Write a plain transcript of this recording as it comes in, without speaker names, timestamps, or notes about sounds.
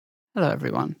Hello,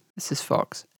 everyone. This is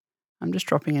Fox. I'm just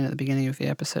dropping in at the beginning of the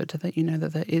episode to let you know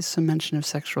that there is some mention of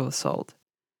sexual assault.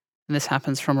 And this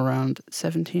happens from around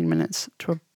 17 minutes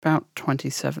to about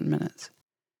 27 minutes.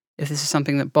 If this is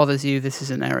something that bothers you, this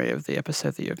is an area of the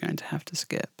episode that you're going to have to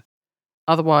skip.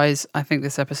 Otherwise, I think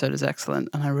this episode is excellent,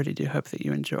 and I really do hope that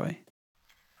you enjoy.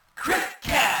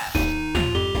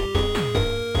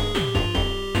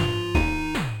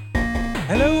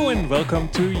 Hello and welcome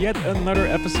to yet another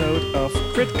episode of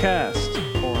Critcast,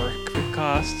 or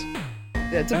Critcast.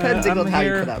 Yeah, depending on how you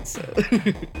here. pronounce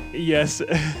it. Yes,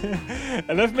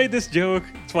 and I've made this joke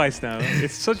twice now.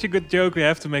 It's such a good joke, we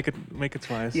have to make it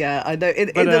twice. Yeah, I know. In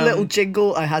the little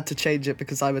jingle, I had to change it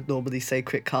because I would normally say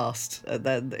Critcast, and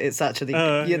then it's actually,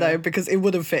 because it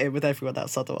wouldn't fit in with everyone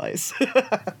else otherwise.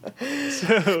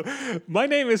 So, my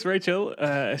name is Rachel,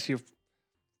 as you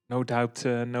no doubt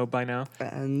know by now.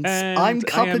 And And I'm I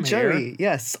Cuppa am Joey. here.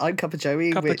 Yes, I'm Cuppa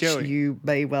Joey, Cuppa which Joey. you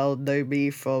may well know me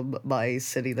from my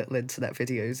silly little internet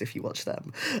videos if you watch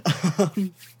them.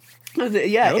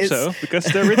 Yeah, I hope so, because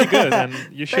they're really good and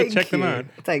you should Thank check them you. out.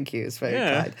 Thank you. It's very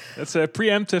Yeah, kind. that's a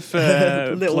preemptive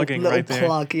plugging little right there.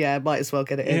 plug, yeah, might as well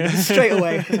get it in Yeah. straight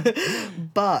away.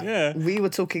 But Yeah. we were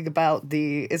talking about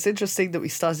it's interesting that we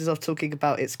started off talking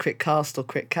about it's Critcast or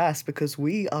Critcast because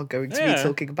we are going to be Yeah.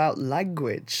 talking about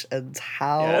language and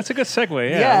how Yeah, that's a good segue.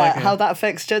 Yeah, I like it. how that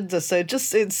affects gender. So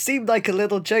it seemed like a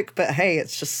little joke, but hey,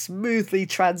 it's just smoothly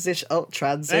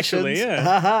transitioned. Actually, yeah.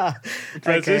 Haha.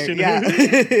 Transition.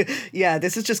 Okay, yeah. Yeah,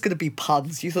 this is just going to be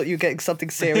puns. You thought you were getting something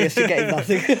serious, you're getting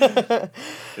nothing.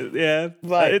 Yeah,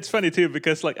 Right. it's funny too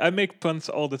because like I make puns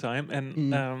all the time,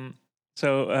 and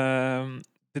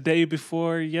the day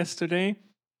before yesterday,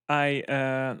 I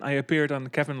appeared on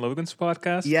Kevin Logan's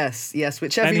podcast. Yes,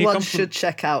 which And he everyone compli- should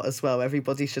check out as well.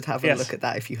 Everybody should have a Yes. look at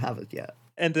that if you haven't yet.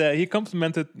 And he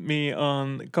complimented me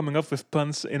on coming up with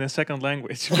puns in a second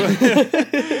language.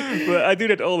 But I do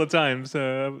that all the time,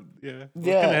 so yeah, I'm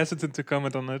Yeah. kind of hesitant to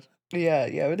comment on it. Yeah,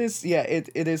 it is. Yeah,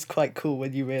 it is quite cool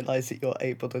when you realize that you're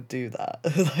able to do that.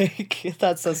 Like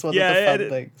that's one Yeah, of the fun it-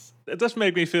 things. It does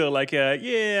make me feel like,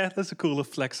 yeah, that's a cool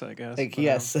flex, I guess. Like But,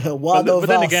 yes, but, one of but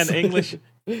then us. again, English.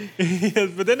 Yes,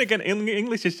 but then again,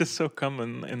 English is just so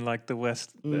common in like the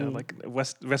West, like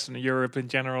Western Europe in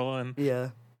general, and Yeah.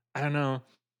 I don't know.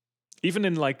 Even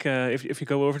in like if you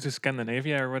go over to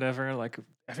Scandinavia or whatever, like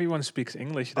everyone speaks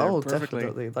English there Oh, perfectly.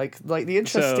 definitely. Like the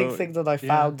interesting So, thing that I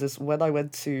yeah. found is when I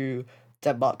went to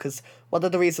Denmark, because one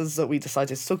of the reasons that we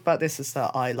decided to talk about this is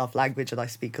that I love language and I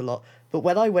speak a lot. But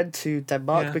when I went to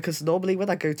Denmark, Yeah. because normally when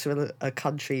I go to a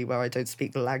country where I don't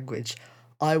speak the language,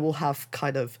 I will have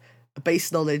kind of a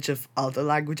base knowledge of other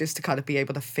languages to kind of be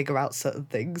able to figure out certain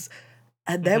things.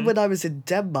 And then when I was in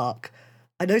Denmark,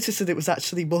 I noticed that it was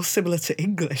actually more similar to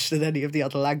English than any of the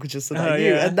other languages that I knew.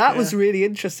 yeah, And that yeah. was really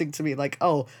interesting to me. Like,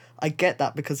 oh, I get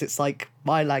that because it's like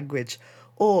my language.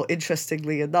 Or,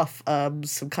 interestingly enough,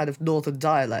 some kind of northern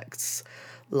dialects,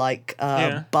 like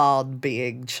Yeah. barn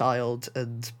being child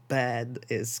and bairn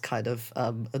is kind of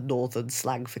a northern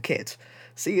slang for kid.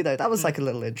 So, that was like a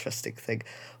little interesting thing.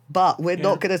 But we're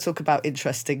not going to talk about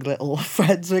interesting little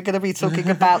friends. We're going to be talking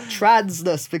about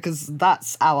transness because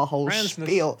that's our whole Transness.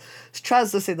 spiel. It's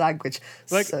transness in language.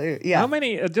 Like, so, yeah. how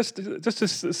many? Just to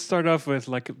start off with,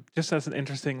 like, just as an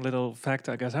interesting little fact,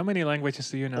 I guess. How many languages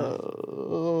do you know?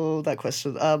 Oh, that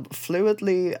question.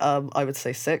 Fluently, I would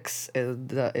say 6.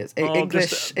 And it's Well, English.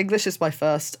 just, English is my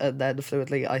first, and then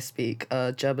fluently I speak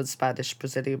German, Spanish,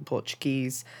 Brazilian,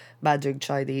 Portuguese, Mandarin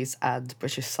Chinese, and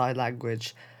British Sign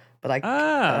Language. But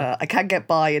I can get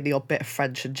by in the odd bit of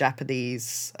French and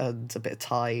Japanese and a bit of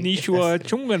Thai. 你 if 说 necessary.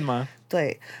 中文吗？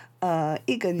对，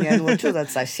一个年我住的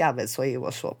在厦门，所以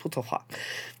我说普通话。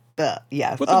But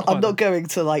yeah, I'm not going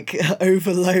to like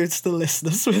overload the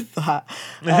listeners with that.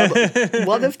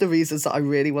 One of the reasons that I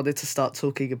really wanted to start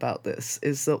talking about this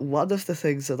is that one of the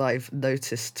things that I've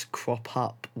noticed crop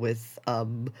up with a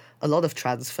lot of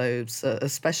transphobes,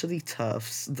 especially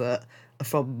TERFs that are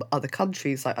from other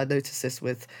countries, like I noticed this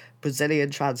with Brazilian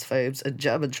transphobes and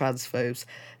German transphobes,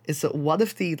 is that one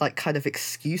of the like kind of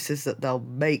excuses that they'll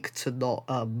make to not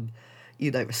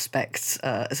respect,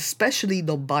 especially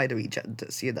non-binary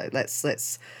genders.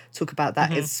 Let's talk about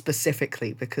that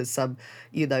specifically because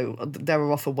there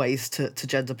are often ways to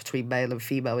gender between male and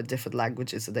female in different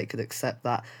languages, and they can accept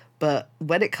that. But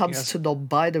when it comes Yes. to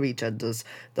non-binary genders,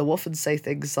 they'll often say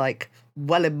things like,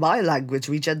 well, in my language,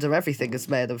 we gender everything as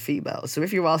male and female. So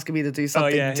if you're asking me to do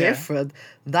something different,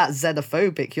 that's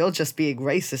xenophobic. You're just being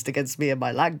racist against me and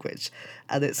my language.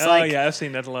 And it's I've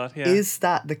seen that a lot. Yeah. Is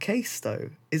that the case, though?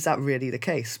 Is that really the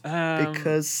case?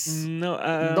 Because no,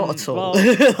 not at all. Well,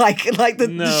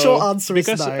 the short answer is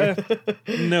no.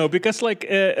 No, because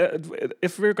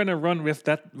if we're gonna run with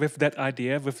that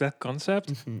idea, with that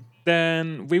concept,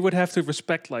 then we would have to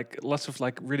respect lots of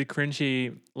really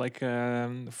cringy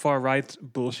far right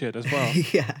bullshit as well.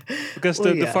 Yeah, because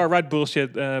the far right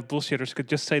bullshitters could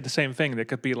just say the same thing. They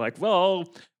could be like, well,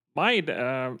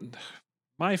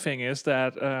 my thing is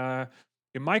that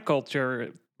in my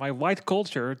culture, my white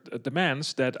culture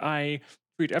demands that I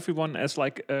treat everyone as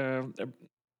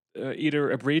either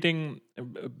a breeding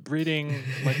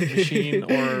machine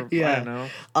or I don't know,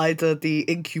 either the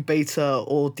incubator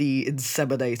or the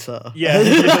inseminator. Yeah,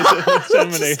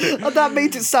 inseminator. And that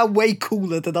made it sound way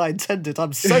cooler than I intended.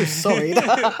 I'm so sorry.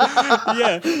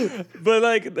 Yeah, but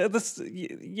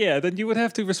then you would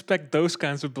have to respect those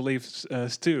kinds of beliefs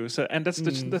too. So, and that's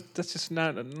just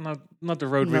not the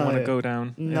road we want to go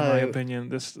down, in my opinion.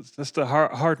 That's the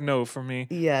hard no for me.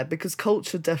 Yeah, because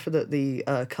culture definitely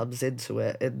comes into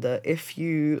it. That if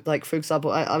you, for example,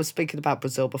 I was speaking about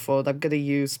Brazil before, and I'm going to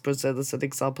use Brazil as an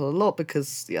example a lot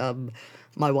because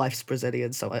my wife's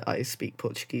Brazilian, so I speak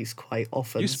Portuguese quite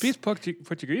often. You speak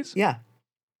Portuguese? Yeah.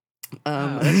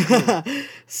 Cool.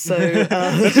 So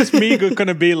that's just me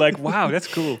gonna be like, wow, that's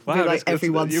cool. Wow, that's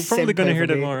everyone's you're probably gonna hear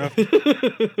that more often.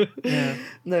 Yeah.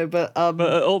 No, but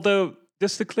although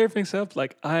just to clear things up,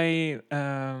 I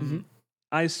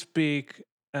speak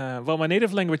my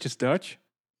native language is Dutch.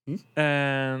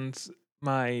 And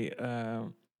my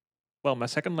my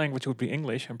second language would be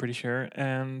English, I'm pretty sure,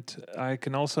 and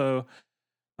I'm also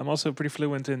pretty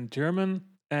fluent in German,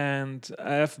 and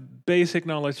I have basic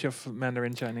knowledge of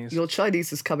Mandarin Chinese. Your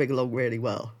Chinese is coming along really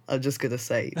well. I'm just gonna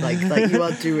say, you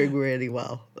are doing really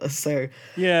well. So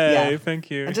yeah. Thank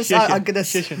you. I'm gonna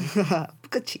so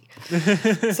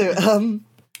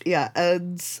yeah,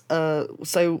 and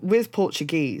so with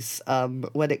Portuguese,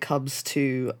 when it comes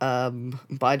to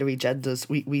binary genders,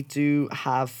 we do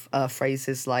have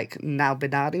phrases like não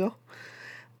binário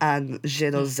and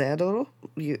genogénero,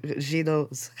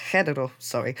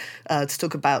 to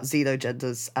talk about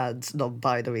xenogenders and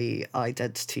non-binary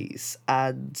identities.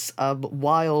 And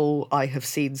while I have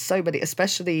seen so many,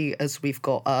 especially as we've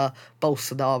got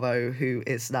Bolsonaro, who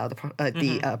is now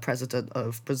the president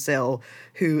of Brazil,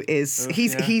 who is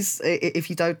he's if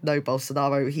you don't know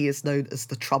Bolsonaro, he is known as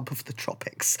the Trump of the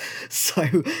tropics. So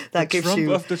that gives Trump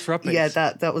you of the tropics. Yeah,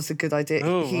 that was a good idea.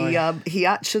 He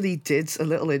actually did a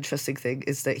little interesting thing,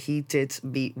 is that he did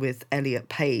meet with Elliot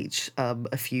Page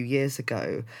a few years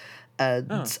ago.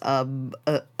 And at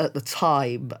the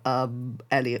time,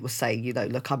 Elliot was saying,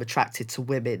 look, I'm attracted to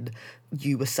women.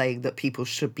 You were saying that people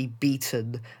should be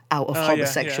beaten out of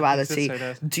homosexuality.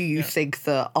 Do you think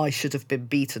that I should have been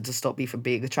beaten to stop me from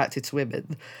being attracted to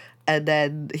women? And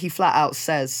then he flat out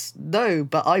says, no,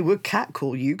 but I would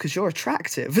catcall you because you're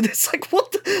attractive. And it's like,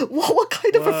 what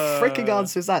kind of a freaking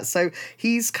answer is that? So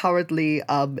he's currently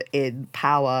in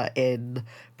power in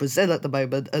Brazil at the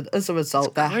moment, and as a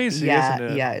result, it's crazy, isn't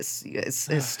it?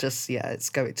 It's just it's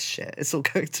going to shit. It's all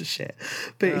going to shit.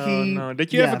 But no.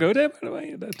 Did you ever go there, by the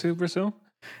way, to Brazil?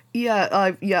 Yeah,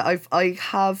 I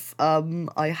have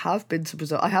been to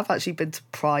Brazil. I have actually been to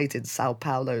Pride in Sao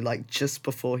Paulo, just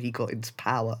before he got into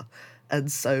power,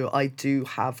 and so I do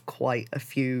have quite a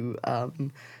few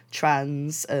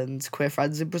trans and queer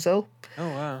friends in Brazil. Oh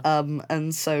wow.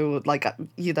 And so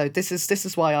this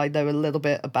is why I know a little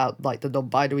bit about the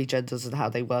non-binary genders and how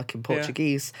they work in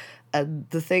Portuguese. And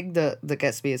the thing that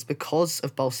gets me is because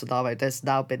of Bolsonaro, there's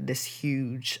now been this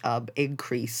huge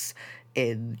increase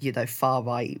in far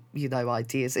right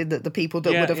ideas, in that the people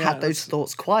that would have had those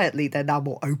thoughts quietly, they're now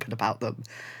more open about them.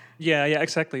 Yeah,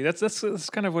 exactly. That's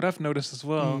kind of what I've noticed as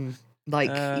well.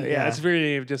 It's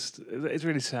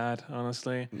really sad,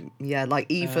 honestly. Yeah,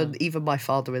 even my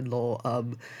father-in-law,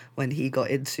 when he got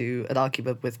into an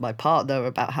argument with my partner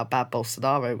about how bad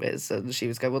Bolsonaro is, and she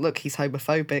was going, well, look, he's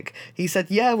homophobic. He said,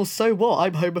 yeah, well, so what?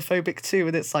 I'm homophobic too.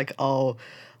 And it's like,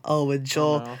 and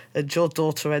your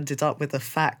daughter ended up with a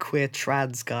fat queer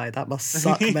trans guy. That must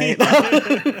suck, mate.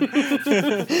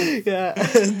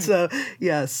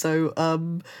 Yeah. So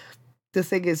the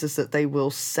thing is that they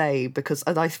will say,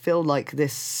 and I feel like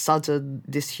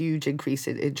this huge increase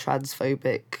in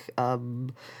transphobic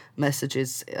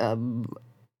messages,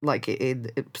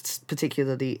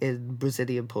 particularly in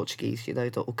Brazilian Portuguese,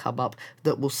 that will come up,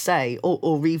 that will say,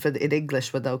 or even in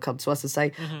English when they'll come to us and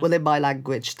say, well, in my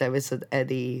language there isn't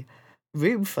any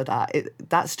room for that.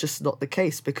 That's just not the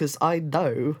case, because I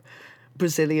know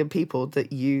Brazilian people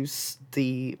that use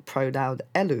the pronoun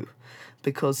elu,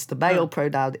 because the male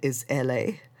pronoun is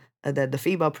ele, and then the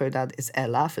female pronoun is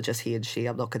ela for just he and she.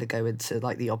 I'm not going to go into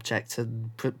like the object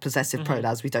and possessive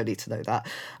pronouns. We don't need to know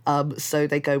that. So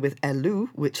they go with elu,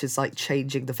 which is like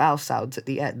changing the vowel sounds at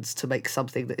the ends to make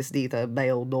something that is neither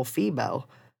male nor female.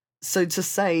 So to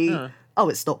say, oh,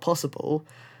 it's not possible,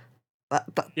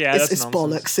 it's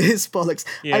bollocks. It's bollocks.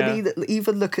 Yeah. I mean,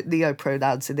 even look at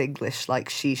neopronouns in English, like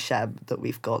she, shem, that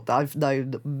we've got. I've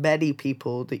known many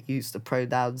people that use the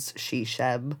pronouns she,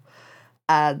 shem,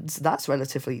 and that's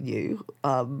relatively new.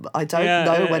 I don't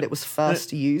know when it was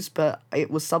first used, but it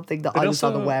was something that I was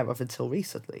unaware of until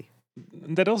recently.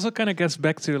 That also kind of gets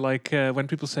back to like when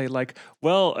people say like,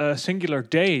 well, singular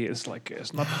day is not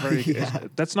very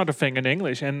that's not a thing in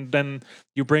English, and then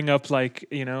you bring up like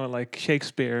like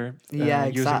Shakespeare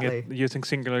using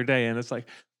singular day, and it's like,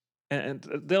 and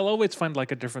they'll always find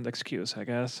like a different excuse, I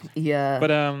guess. Yeah.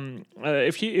 But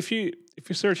if you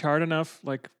search hard enough,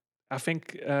 like I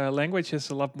think language is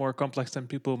a lot more complex than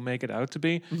people make it out to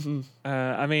be.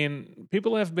 I mean,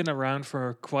 people have been around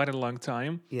for quite a long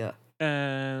time. Yeah.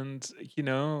 And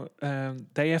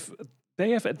they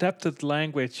have adapted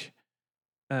language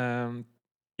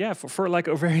for like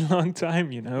a very long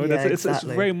time. It's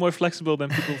very more flexible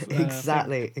than people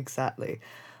exactly.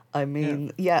 I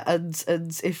mean,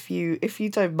 and if you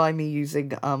don't mind me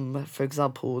using for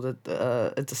example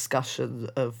a discussion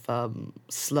of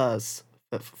slurs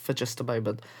for just a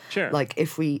moment. Sure. Like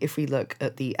if we look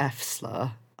at the F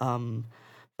slur,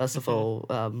 first of all,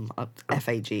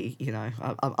 FAG,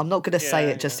 I'm not going to say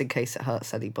it just in case it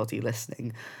hurts anybody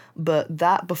listening, but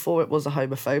that, before it was a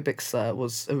homophobic slur,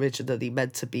 was originally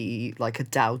meant to be like a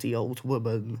dowdy old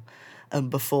woman. And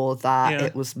before that,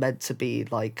 it was meant to be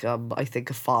like, I think,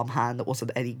 a farmhand that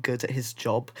wasn't any good at his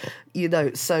job.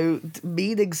 So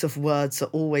meanings of words are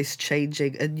always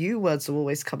changing and new words are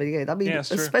always coming in. I mean,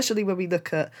 especially when we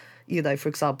look at, for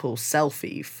example,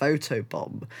 selfie,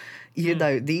 photobomb.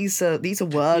 These are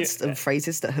words and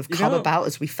phrases that have come about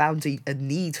as we found a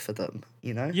need for them,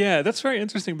 Yeah, that's very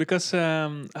interesting because,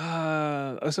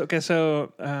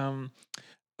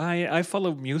 I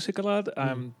follow music a lot.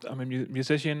 I'm a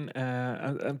musician,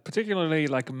 and particularly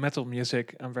like metal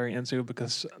music. I'm very into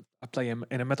because I play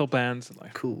in a metal band.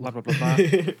 Like, cool. Blah blah blah blah.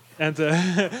 And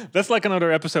that's like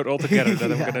another episode altogether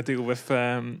that I'm gonna do with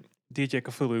DJ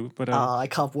Cthulhu. But I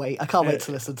can't wait. I can't wait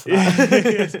to listen to that.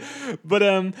 Yes. But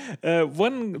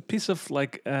one piece of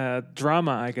like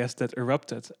drama, I guess, that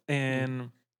erupted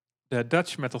in the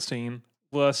Dutch metal scene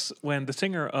was when the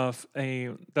singer of a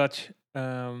Dutch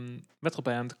metal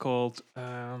band called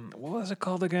what was it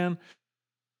called again?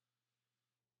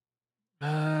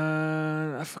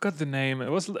 I forgot the name. It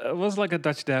was like a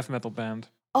Dutch death metal band.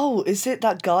 Oh, is it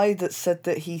that guy that said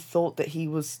that he thought that he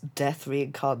was death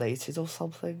reincarnated or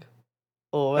something?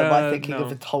 Or am I thinking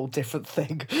of a whole different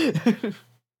thing?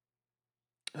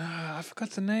 I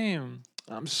forgot the name.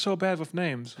 I'm so bad with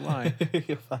names. Why?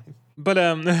 You're fine. But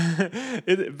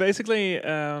it basically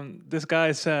this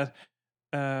guy said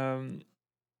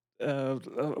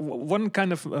one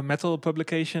kind of metal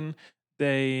publication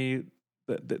they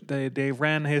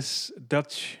ran his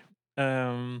Dutch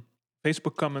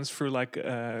Facebook comments through like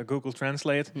Google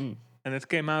Translate, and it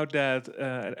came out that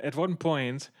at one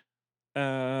point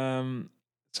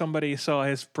somebody saw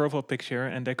his profile picture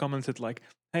and they commented like,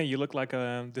 "Hey, you look like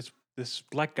this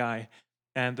black guy,"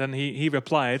 and then he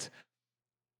replied,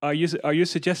 Are you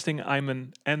suggesting I'm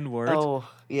an N-word? Oh,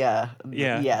 yeah. And,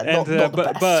 not the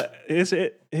best. But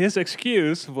his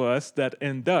excuse was that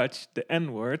in Dutch the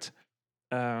N-word,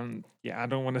 I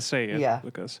don't want to say it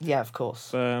because of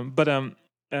course. In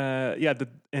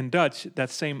Dutch that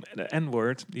same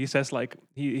N-word, he says like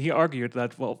he argued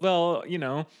that well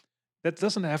that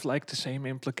doesn't have like the same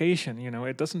implication,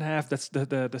 it doesn't have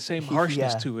the same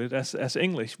harshness to it as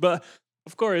English, but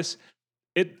of course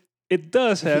it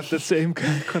does have the same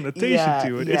connotation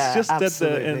to it. It's just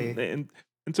absolutely. that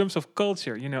in terms of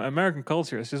culture, American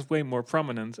culture is just way more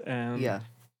prominent, and that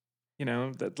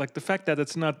like the fact that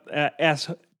it's not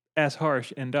as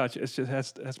harsh in Dutch, it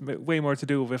just has way more to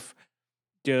do with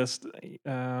just like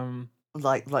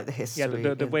the history.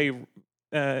 The way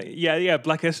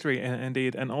Black history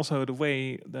indeed, and also the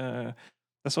way the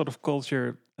sort of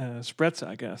culture spreads,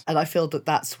 I guess. And I feel that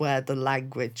that's where the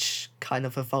language kind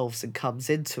of evolves and comes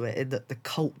into it, in that the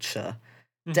culture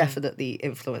definitely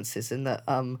influences, in that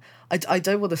I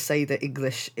don't want to say that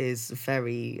English is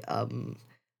very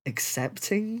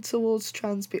accepting towards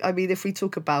trans people. I mean, if we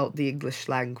talk about the English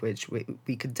language,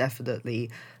 we can definitely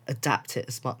adapt it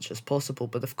as much as possible.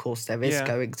 But of course, there is Yeah.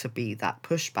 going to be that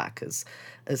pushback,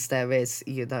 as there is,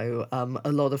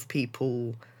 a lot of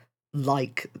people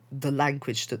like the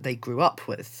language that they grew up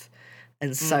with.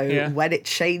 And so Yeah. when it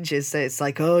changes, it's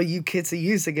like, oh, you kids are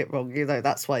using it wrong.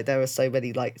 That's why there are so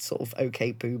many like sort of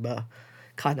okay boomer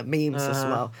kind of memes as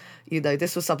Uh-huh. well.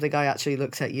 This was something I actually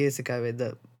looked at years ago, in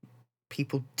that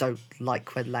people don't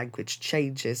like when language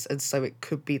changes, and so it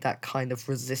could be that kind of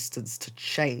resistance to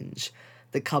change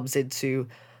that comes into,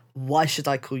 why should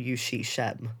I call you she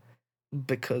shem,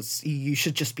 because you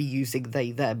should just be using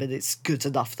they them, and it's good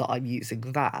enough that I'm using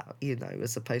that,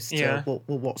 as opposed to, Yeah.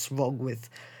 what's wrong with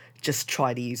just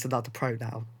trying to use another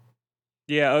pronoun.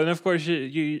 Yeah, and of course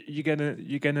you get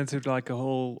into like a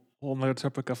whole nother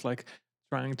topic of like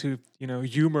trying to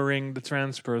humoring the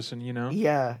trans person.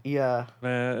 Yeah, yeah,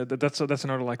 That's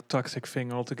another like toxic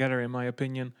thing altogether, in my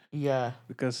opinion, yeah,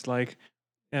 because like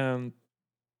um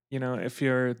if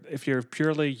you're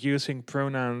purely using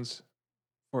pronouns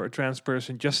for a trans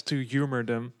person just to humor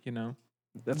them,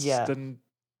 that's yeah, then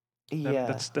yeah,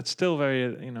 that's still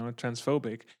very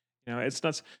transphobic. It's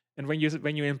not. And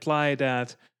when you imply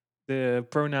that the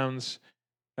pronouns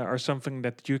are something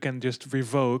that you can just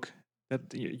revoke, that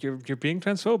you're being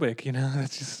transphobic.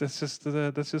 That's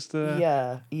just the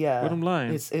yeah, yeah. bottom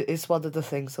line. It's one of the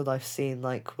things that I've seen,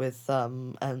 like with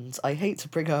and I hate to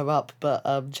bring her up, but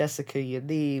Jessica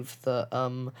Yaniv, that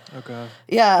Oh god.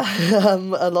 yeah,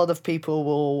 a lot of people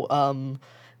will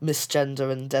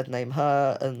misgender and dead name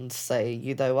her and say,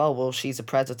 oh well, she's a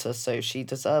predator, so she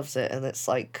deserves it, and it's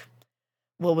like,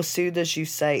 well, as soon as you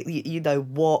say,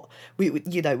 what,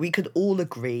 we could all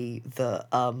agree that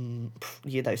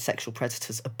sexual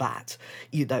predators are bad.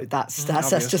 That's just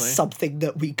Obviously. something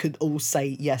that we could all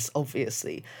say, yes,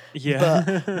 obviously. But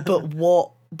Yeah.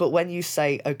 but when you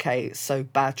say, okay, so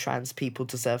bad trans people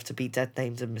deserve to be dead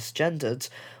named and misgendered,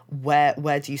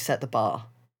 where do you set the bar?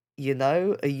 Are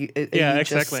Yeah, you just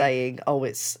exactly. saying, oh,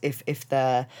 it's if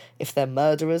they're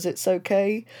murderers, it's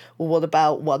okay? Well, what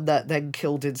about one that then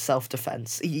killed in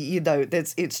self-defense?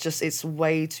 It's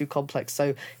way too complex.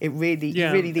 So you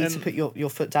Yeah, really need to and put your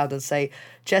foot down and say,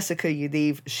 Jessica,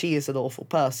 she is an awful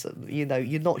person.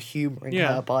 You're not humoring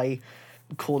yeah. her by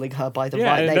calling her by the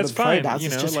Yeah, right and name that's and fine, pronouns.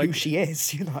 It's just who like she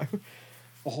is.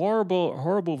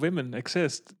 horrible women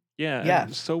exist. Yeah, Yeah,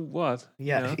 and so what?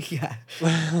 yeah, yeah.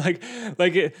 like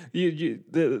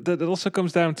that also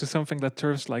comes down to something that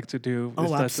TERFs like to do, Oh,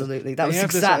 is that absolutely. That they was have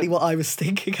this exactly what I was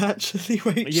thinking, actually,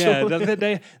 yeah,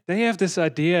 Rachel. they have this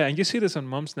idea, and you see this on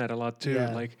Mumsnet a lot too,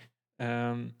 Yeah.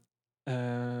 um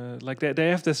like they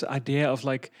have this idea of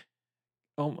like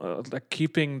like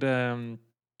keeping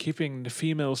the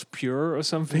females pure or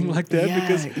something like that,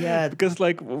 Yeah, yeah. because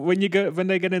like when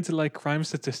they get into like crime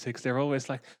statistics, they're always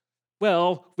like,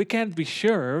 well, we can't be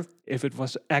sure if it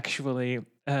was actually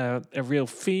a real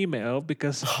female,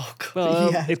 because Oh, God,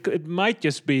 well, yeah. it might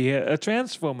just be a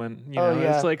trans woman. Oh, It's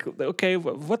yeah. like, okay,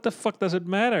 what the fuck does it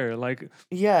matter?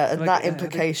 Yeah, and that It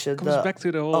implication comes that, back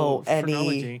to the oh, whole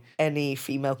phrenology. any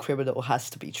female criminal has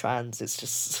to be trans. It's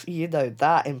just,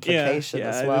 that Yeah, implication yeah,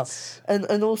 as well. it's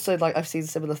And also, like, I've seen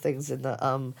similar things in that,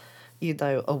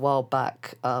 a while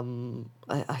back,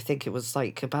 I think it was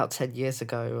like about 10 years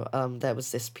ago, there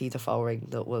was this paedophile ring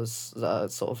that was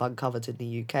sort of uncovered in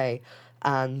the UK,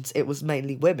 and it was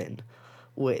mainly women,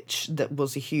 which that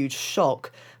was a huge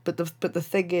shock. But the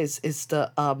thing is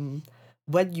that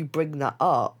when you bring that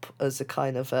up as a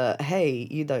kind of a, hey,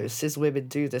 cis women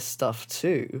do this stuff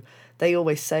too, they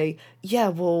always say, yeah,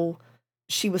 well,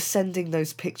 she was sending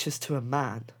those pictures to a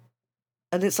man.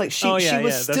 And it's like oh she yeah,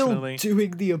 was yeah, still definitely.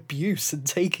 doing the abuse and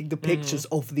taking the Hmm. pictures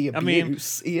of the I mean,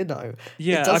 abuse. It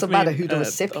yeah, I doesn't matter mean, who the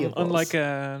recipient was.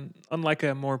 on like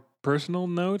a more personal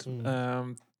note, Mm.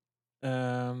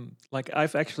 like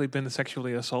I've actually been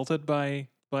sexually assaulted by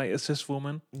a cis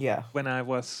woman Yeah. when I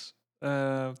was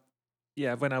uh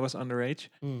when I was underage.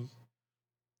 Mm.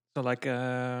 So like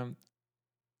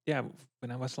yeah,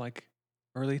 when I was like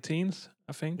early teens,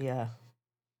 I think. Yeah.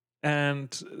 And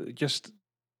just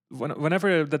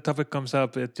whenever the topic comes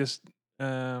up, it just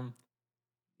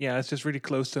yeah, it's just really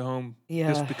close to home,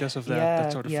 just Yeah. because of that Yeah.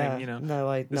 sort of thing. Yeah. No,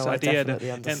 I This no, I idea that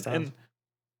definitely understand. and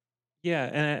yeah,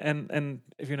 and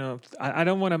if I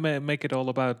don't want to make it all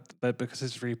about that because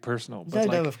it's really personal, but No,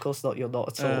 no, like of course not. You're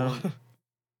not at all. um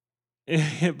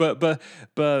but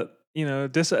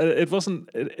this it wasn't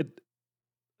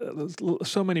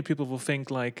so many people will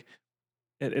think like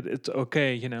it's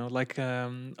okay, like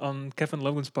on Kevin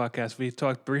Logan's podcast we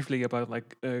talked briefly about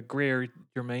like Greer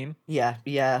Germain. Yeah.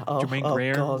 Jermaine Oh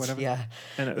Greer, God. whatever. Yeah.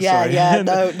 And Yeah. sorry, Yeah. and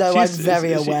No. I'm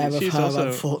very aware of she's her, also,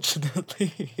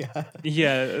 unfortunately. Yeah.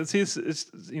 yeah,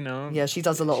 Yeah. She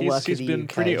does a lot of work in she's the been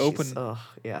pretty UK. She's. open. Oh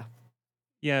yeah.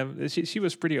 Yeah, she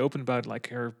was pretty open about like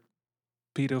her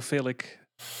pedophilic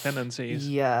tendencies,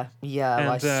 Yeah. Yeah. I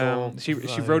and saw she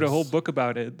wrote a whole those. book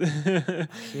about it.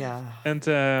 Yeah.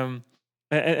 And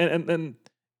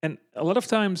and a lot of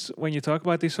times when you talk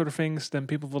about these sort of things, then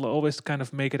people will always kind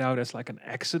of make it out as like an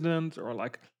accident or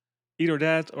like either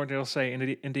that, or they'll say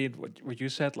indeed what you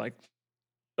said, like,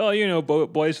 well,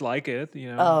 boys like it,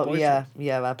 Oh boys yeah,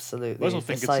 yeah, boys absolutely. will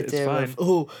think This it's idea of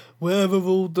fine. where were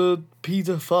all the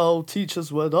paedophile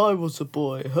teachers when I was a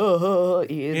boy?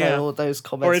 Yeah. All those Or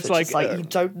comments, it's which is like you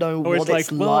don't know what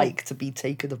it's like to be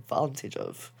taken advantage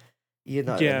of, and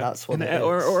yeah, that's what and it is.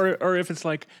 or if it's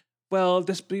like, well,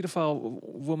 this pedophile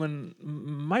woman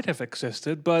might have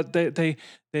existed, but they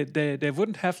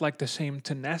wouldn't have like the same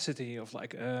tenacity of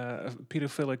like a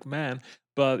pedophilic man.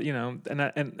 But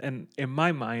and in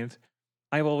my mind,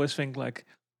 I always think like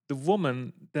the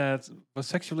woman that was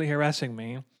sexually harassing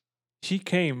me, she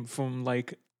came from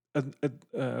like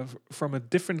from a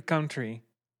different country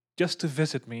just to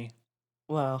visit me.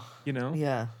 Well,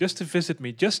 yeah, Just to visit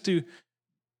me, just to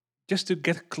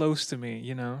get close to me,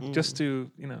 just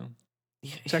to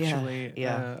yeah, sexually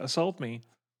yeah, assault me,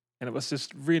 and it was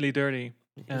just really dirty.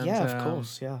 And yeah. Of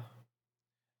course, yeah.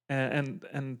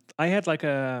 and I had like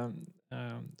a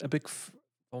big,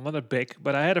 well, not a big,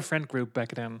 but I had a friend group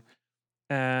back then,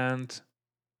 and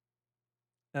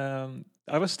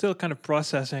I was still kind of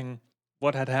processing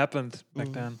what had happened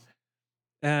back then,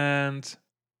 and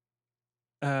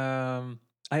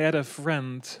I had a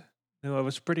friend who I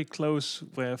was pretty close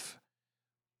with,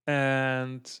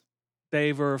 and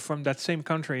they were from that same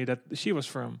country that she was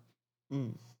from.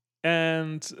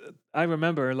 And I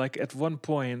remember, like, at one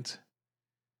point,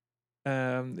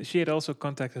 she had also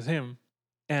contacted him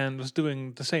and was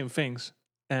doing the same things,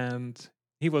 and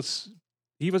he was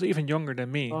even younger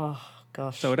than me. Oh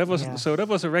gosh. So that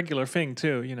was a regular thing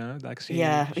too, like she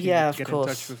Yeah, would of get in touch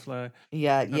course. with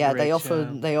Yeah,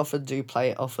 underage. they often do play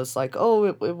it off as like, oh,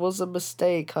 it was a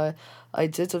mistake. I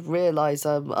didn't realize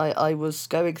I was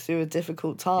going through a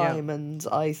difficult Yeah, time, and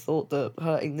I thought that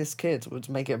hurting this kid would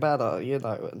make it better,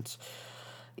 and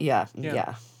yeah, yeah,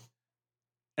 yeah,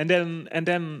 and then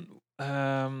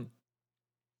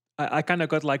I kind of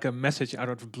got like a message out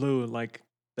of the blue, like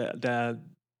that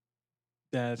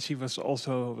she was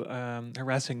also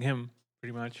harassing him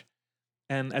pretty much.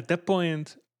 And at that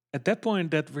point,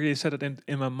 that really set it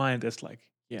in my mind as like,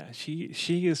 yeah,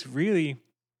 she is really,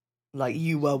 like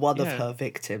you were one of yeah, her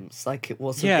victims. Like yeah, it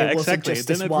wasn't exactly. just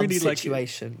Then this it one really like,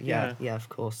 situation. Yeah, yeah, yeah, of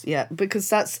course. Yeah, because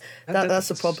that's and that's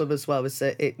a that's problem as well. Is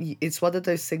that it's one of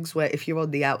those things where if you're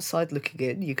on the outside looking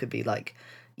in, you could be like,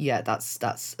 yeah, that's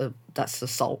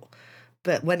assault.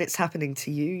 But when it's happening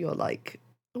to you, you're like,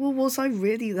 well, was I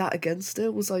really that against her?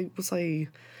 Was I?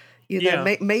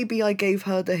 yeah, Maybe I gave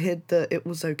her the hint that it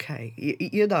was okay.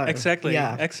 exactly,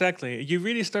 Yeah, exactly. You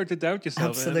really start to doubt yourself,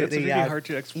 and it's absolutely. really Yeah, hard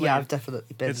to yeah, explain. I've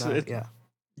definitely been It's there. it. Yeah.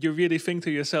 You really think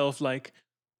to yourself like,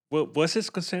 well, was this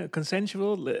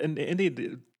consensual? And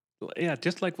indeed, yeah,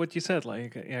 just like what you said,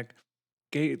 like, yeah,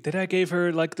 did I give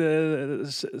her like the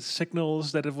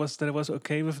signals that it was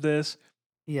okay with this?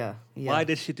 Yeah, Why yeah.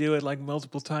 did she do it like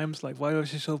multiple times? Like, why was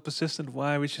she so persistent?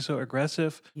 Why was she so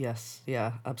aggressive? Yes,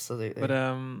 yeah, But absolutely.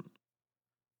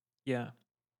 yeah,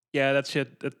 yeah, that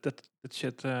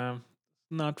shit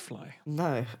not fly.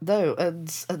 No, no, and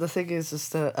the thing is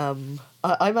that I'm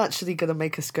actually gonna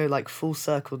make us go like full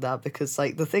circle now because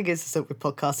like the thing is that with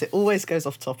podcasts it always goes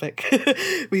off topic.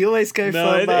 We always go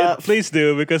No, from please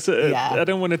do, because yeah. I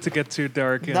don't want it to get too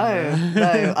dark and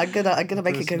No, I'm gonna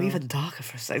make it go personal. even darker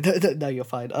for a second. No, you're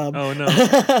fine. Oh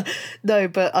no. No,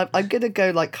 but I'm gonna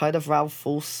go like kind of round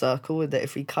full circle with it.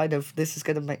 If we kind of this is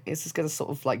gonna sort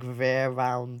of like veer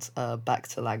around back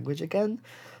to language again.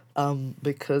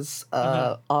 Because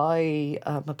Uh-huh. I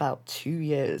about 2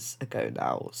 years ago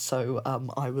now, so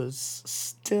I was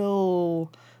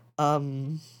still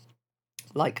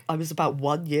like I was about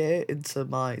 1 year into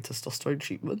my testosterone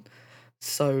treatment,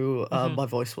 so Hmm. my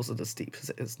voice wasn't as deep as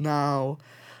it is now.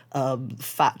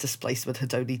 Fat displacement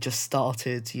had only just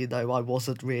started. I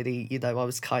wasn't really. I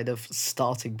was kind of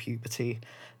starting puberty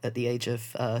at the age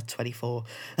of 24,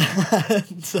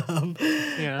 and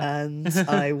Yeah. and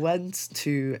I went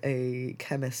to a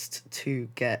chemist to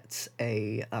get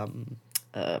a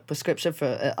prescription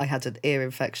for. I had an ear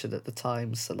infection at the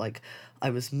time, so like I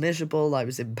was miserable. I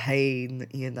was in pain.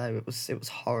 It was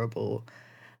horrible.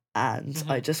 and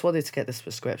I just wanted to get this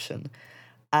prescription.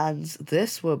 And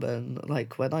this woman,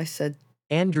 like, when I said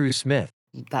Andrew Smith,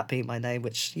 that being my name,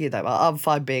 which, you know, I'm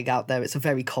fine being out there, it's a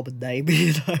very common name,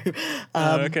 you know.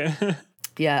 Okay.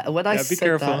 Yeah, when I Yeah, be said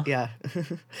careful. that, yeah.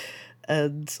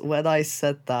 And when I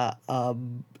said that,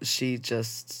 she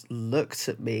just looked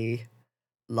at me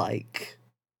like,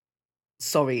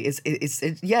 sorry,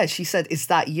 yeah, she said, "Is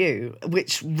that you?"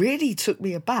 Which really took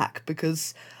me aback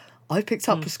because I picked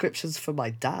up prescriptions for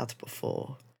my dad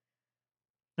before.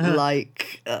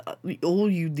 Like, all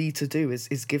you need to do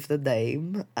is give the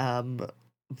name,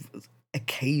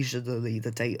 occasionally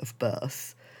the date of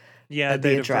birth, Yeah, and the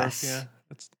date of birth. address, Yeah,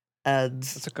 and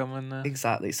that's a common.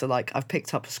 exactly. So, like, I've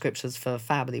picked up prescriptions for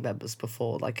family members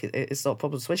before. Like, it's not a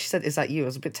problem. So when she said, "Is that you?" I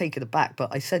was a bit taken aback, but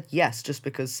I said yes, just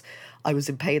because I was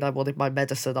in pain. I wanted my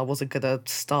medicine. I wasn't gonna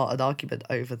start an argument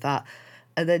over that.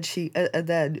 And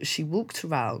then she walked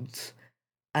around,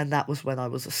 and that was when I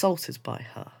was assaulted by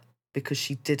her because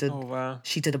she didn't Oh wow.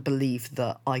 she didn't believe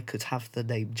that I could have the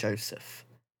name Joseph.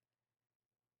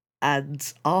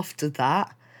 And after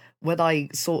that, when I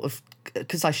sort of,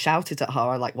 because I shouted at her,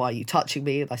 I like, "Why are you touching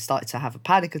me?" And I started to have a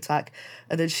panic attack.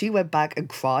 And then she went back and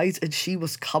cried, and she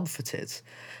was comforted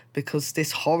because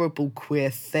this horrible queer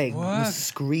thing was What?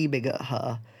 screaming at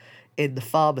her in the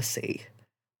pharmacy.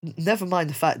 Never mind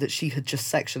the fact that she had just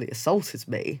sexually assaulted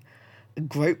me and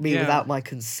groped me Yeah. without my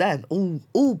consent,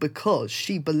 all because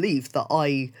she believed that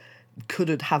I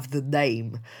couldn't have the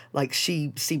name. Like,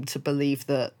 she seemed to believe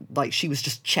that, like, she was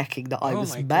just checking that I Oh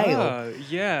was my male. god.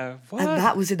 Yeah. What? And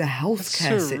that was in a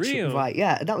healthcare situation, surreal. right?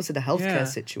 Yeah, and that was in a healthcare Yeah.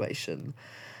 situation.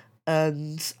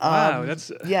 And Wow,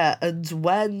 that's yeah, and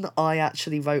when I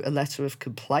actually wrote a letter of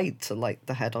complaint to, like,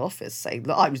 the head office saying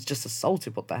that I was just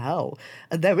assaulted, what the hell?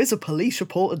 And there is a police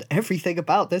report and everything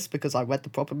about this because I went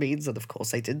the proper means, and of course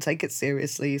they didn't take it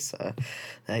seriously. So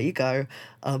there you go.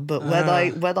 But when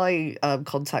I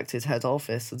contacted head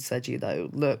office and said, you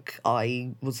know, look,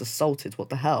 I was assaulted, what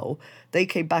the hell? They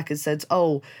came back and said,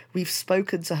 "Oh, we've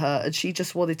spoken to her, and she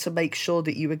just wanted to make sure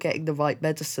that you were getting the right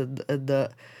medicine and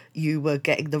that you were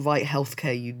getting the right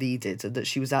healthcare you needed, and that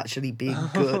she was actually being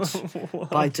good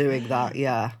by doing that."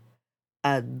 Yeah.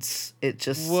 And it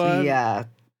just, What? yeah,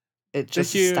 it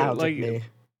just you, astounded like, me.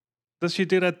 Does she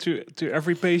do that to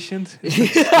every patient? Is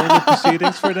it normal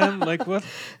proceedings for them? Like what?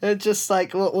 And just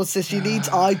like, what's this? You need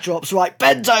eye drops, right?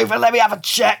 Bend over, let me have a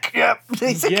check. Yep.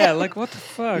 Yeah, like what the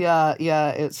fuck? Yeah,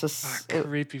 it's just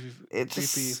creepy. it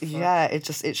just creepy fuck. yeah,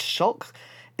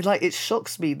 it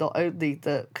shocks me not only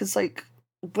that, because like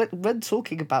when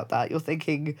talking about that, you're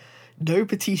thinking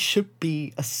nobody should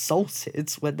be assaulted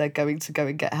when they're going to go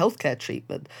and get healthcare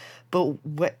treatment, but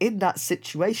in that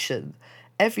situation,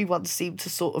 everyone seemed to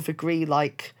sort of agree,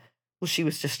 like, well, she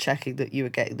was just checking that you were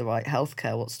getting the right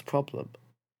healthcare. What's the problem?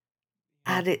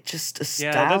 Yeah. And it just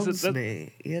Yeah, astounds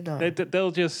me, you know.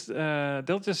 They'll just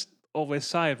always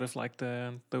side with like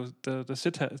the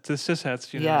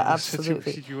cisheads, you know, Yeah, in this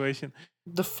absolutely. situation.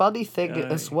 The funny thing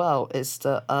as well is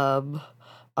that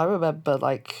I remember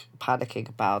like panicking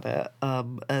about it,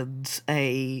 and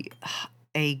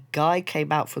a guy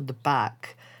came out from the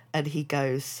back and he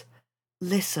goes,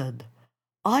 "Listen,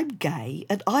 I'm gay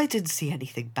and I didn't see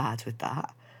anything bad with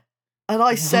that." And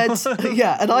I said,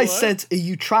 yeah, and I What? said, "Are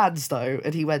you trans though?"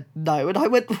 And he went, "No." And I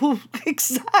went, "Well,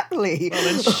 exactly." Well,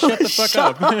 then shut the fuck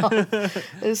up.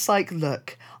 It's like,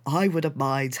 look, I wouldn't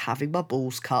mind having my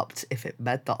balls cupped if it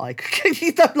meant that I could,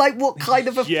 you know, like, what kind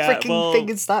of a freaking thing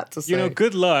is that to say? You know,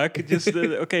 good luck. Just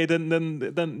okay,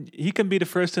 then he can be the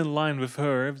first in line with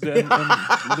her,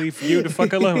 and leave you the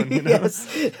fuck alone. You know. Yes.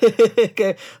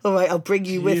 Okay. All right, I'll bring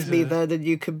you with me Jesus. then, and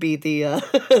you can be the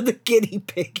the guinea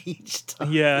pig each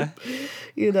time. Yeah.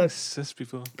 You know. Cis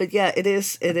people. But yeah, it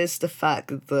is the fact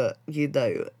that, you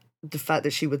know, the fact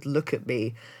that she would look at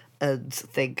me and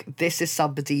think, this is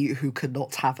somebody who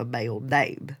cannot have a male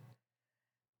name.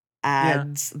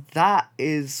 And that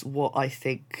is what I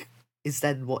think is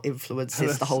then what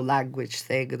influences the whole language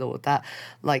thing and all of that.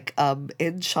 Like,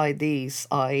 in Chinese,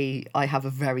 I have a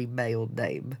very male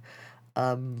name.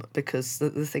 Because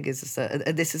the thing is that,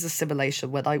 and this is a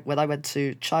simulation, when I went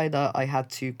to China, I had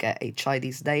to get a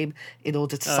Chinese name in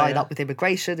order to sign up with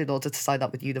immigration, in order to sign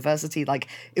up with university. Like,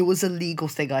 it was a legal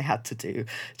thing I had to do,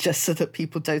 just so that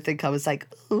people don't think I was like,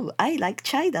 "Oh, I like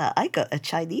China, I got a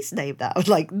Chinese name now."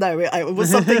 Like, no, it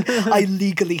was something I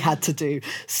legally had to do.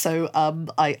 So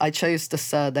I chose the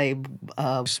surname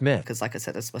Smith, because, like I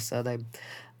said, it's my surname,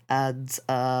 and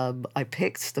I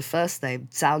picked the first name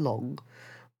Zhao Long,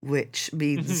 which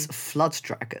means flood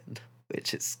dragon,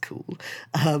 which is cool.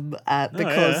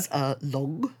 Because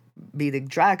long meaning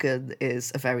dragon,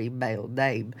 is a very male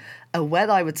name. And when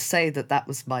I would say that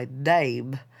was my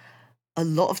name, a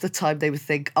lot of the time they would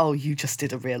think, oh, you just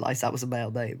didn't realize that was a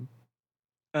male name.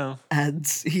 Oh. And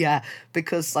yeah,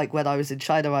 because like when I was in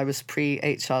China, I was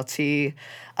pre-HRT.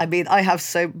 I mean,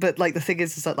 but like the thing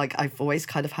is that like I've always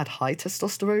kind of had high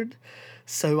testosterone.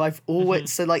 So I've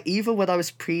always, so like even when I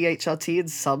was pre-HRT, in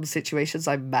some situations,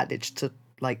 I managed to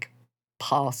like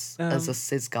pass as a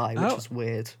cis guy, which was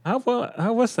weird. How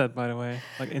was that, by the way?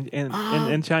 Like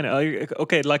in China?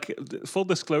 Okay, like full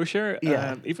disclosure.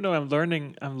 Yeah. Even though I'm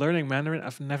learning Mandarin,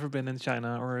 I've never been in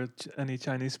China or any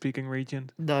Chinese speaking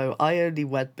region. No, I only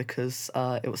went because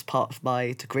it was part of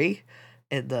my degree.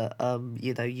 In the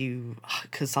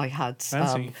because I had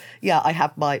Fancy. I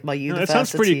have my university. No, it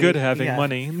sounds pretty good having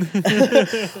money.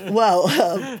 well,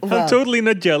 I'm totally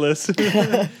not jealous.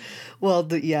 Well,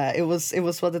 it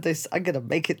was one of those. I'm gonna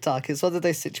make it dark. It's one of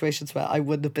those situations where I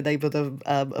wouldn't have been able to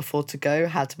afford to go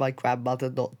had my grandmother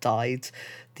not died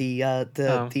the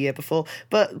year before.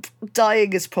 But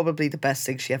dying is probably the best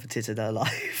thing she ever did in her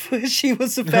life. She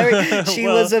was a very she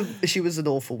was an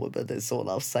awful woman. Is all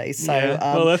I'll say. So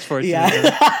well, that's fortunate.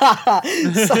 Yeah.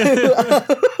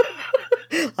 So.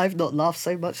 I've not laughed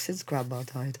so much since Grandma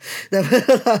died.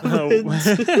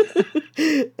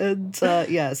 And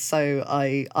so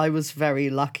I was very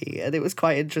lucky, and it was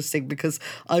quite interesting because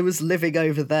I was living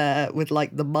over there with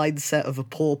like the mindset of a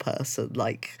poor person,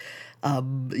 like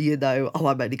I'm only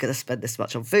going to spend this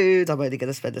much on food, I'm only going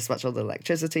to spend this much on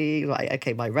electricity, right?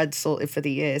 Okay, my rent's sorted for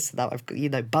the year, so now I've got,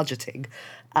 budgeting.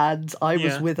 And I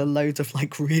was with a load of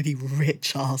like really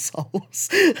rich assholes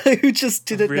who just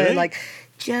didn't know, like,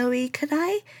 Joey, can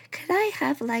I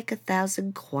have like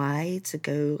 1,000 kwai to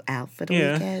go out for the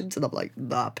weekend? And I'm like,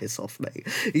 nah, piss off, mate.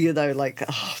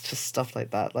 Just stuff like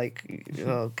that. Like,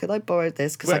 can I borrow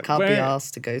this because I can't be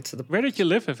asked to go to the. Where did you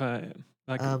live? If I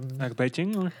like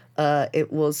Beijing or?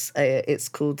 It's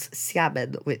called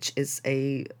Xiamen, which is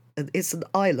it's an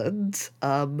island.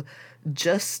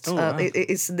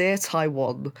 It's near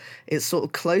Taiwan. It's sort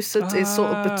of closer. It's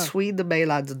sort of between the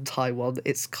mainland and Taiwan.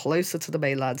 It's closer to the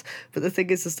mainland. But the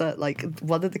thing is that like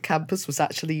one of the campus was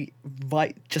actually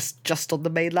right just on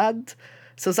the mainland.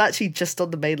 So it's actually just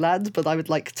on the mainland, but I would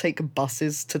like take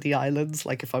buses to the islands,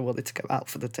 like if I wanted to go out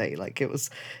for the day. Like it was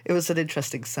an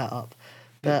interesting setup.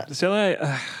 But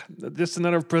just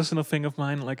another personal thing of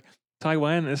mine, like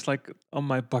Taiwan is like on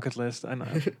my bucket list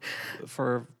and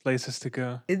for places to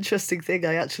go. Interesting thing,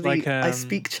 I actually I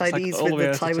speak Chinese with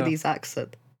the Taiwanese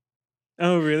accent.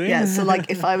 Oh really? Yeah, so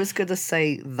like if I was gonna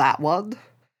say that one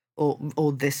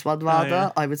or this one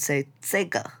rather, I would say 这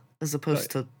个 as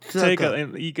opposed to 这个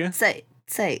and 一个 say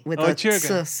with a ts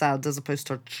sound as opposed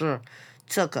to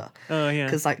这个. Oh yeah.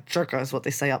 Because like 这个 is what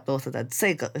they say up north, and then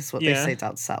这个 is what they say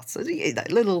down south. So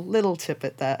little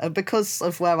tidbit there. And because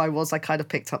of where I was, I kind of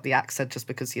picked up the accent just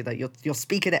because you're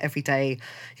speaking it every day.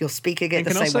 You're speaking it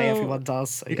the same way everyone does.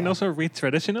 So, you can also read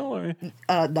traditional, or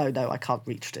no, I can't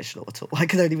read traditional at all. I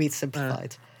can only read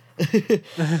simplified.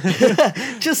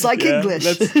 Just like English,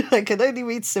 I can only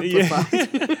read simplified.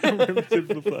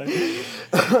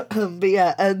 But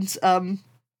yeah, and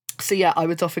so yeah, I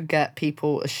would often get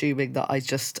people assuming that I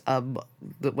just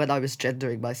that when I was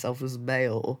gendering myself as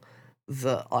male,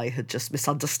 that I had just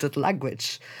misunderstood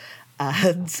language.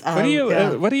 And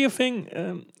what do you think?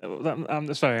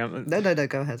 I'm sorry. No,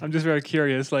 go ahead. I'm just very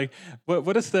curious. Like,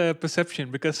 what is the perception?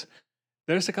 Because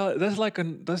there's like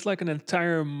an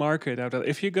entire market out there.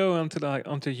 If you go onto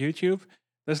YouTube,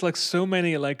 there's like so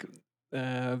many like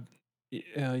YouTube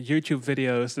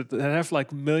videos that have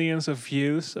like millions of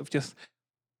views of just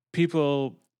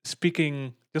people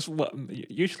speaking,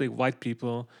 usually white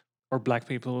people or black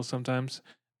people sometimes,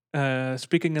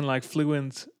 speaking in like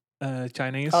fluent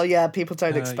Chinese. Oh yeah, people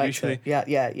don't expect usually. It.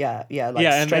 Yeah.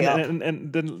 Like straight up.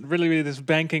 And then really this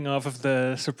banking off of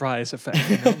the surprise effect.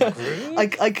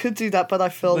 I could do that, but I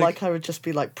feel like I would just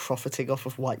be like profiting off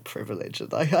of white privilege,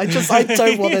 and I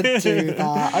don't want to do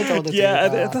that. I don't want to do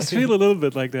that. Yeah, it does feel a little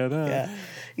bit like that. Huh?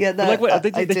 Yeah, no. Like,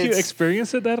 did you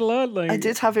experience that a lot? Like, I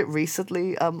did have it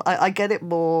recently. I get it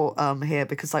more here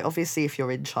because, like, obviously, if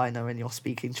you're in China and you're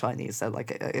speaking Chinese, they're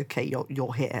like, okay,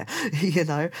 you're here,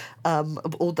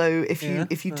 Although if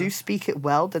you do speak it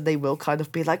well, then they will kind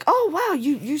of be like, oh wow,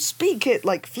 you speak it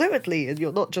like fluently, and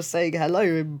you're not just saying hello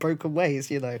in broken ways,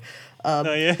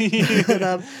 Oh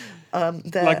yeah.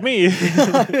 Like me.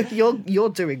 You're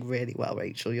doing really well,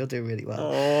 Rachel. You're doing really well.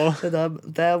 Oh.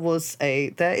 But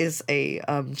there is a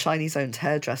Chinese owned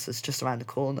hairdressers just around the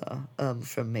corner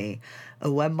from me.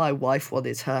 And when my wife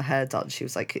wanted her hair done, she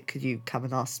was like, "Could you come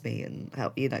and ask me and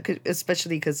help?"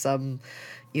 Especially because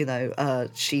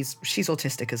she's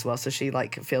autistic as well, so she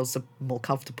like feels more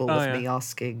comfortable with me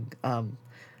asking.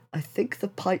 I think the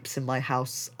pipes in my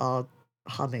house are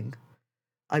humming.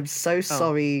 I'm so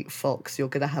sorry, Fox. You're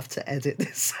gonna have to edit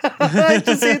this. I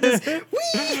just hear this.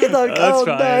 Wee! Like,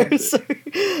 That's fine.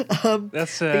 No.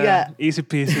 So, that's easy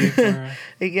peasy.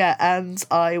 Yeah, and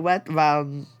I went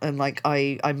round and like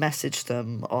I messaged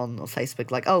them on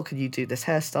Facebook like, oh, can you do this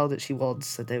hairstyle that she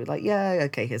wants? And they were like, yeah,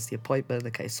 okay, here's the appointment.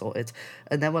 Okay, sorted.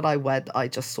 And then when I went, I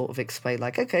just sort of explained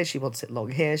like, okay, she wants it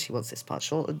long here, she wants this part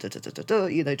short, and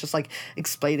just like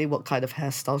explaining what kind of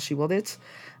hairstyle she wanted,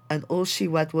 and all she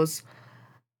went was.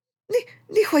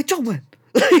 你会中文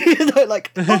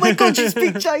like, oh my god, you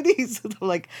speak Chinese. And I'm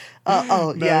like,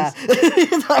 yeah.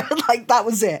 Like, that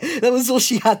was it. That was all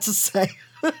she had to say.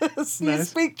 You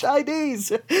speak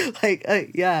Chinese.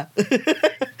 Like, yeah.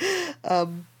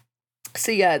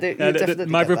 So yeah, definitely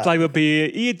my reply would be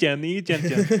一点一点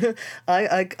点.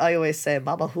 I always say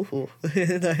mama hoo hoo.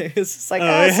 It's just like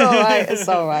it's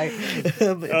all right.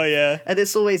 And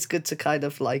it's always good to kind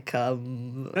of like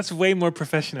that's way more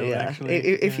professional actually.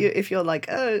 If you're like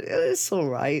it's all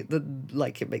right, then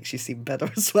like it makes you seem better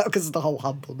as well because of the whole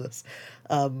humbleness.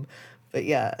 But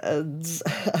yeah, and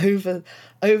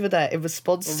over there in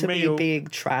response to me being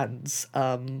trans,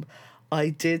 I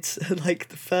did like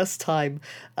the first time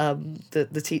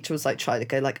the teacher was like trying to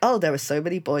go like, oh, there are so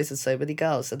many boys and so many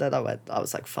girls, and then I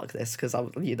was like, fuck this, because I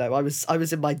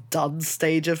was in my done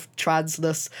stage of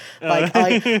transness. Like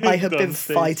I had been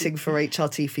fighting for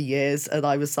HRT for years, and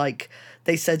I was like,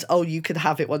 they said, oh, you can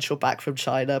have it once you're back from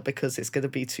China because it's going to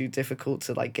be too difficult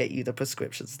to like get you the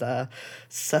prescriptions there.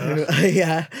 So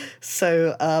yeah,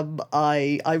 so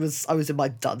I was in my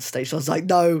done stage. I was like,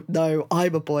 no,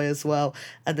 I'm a boy as well.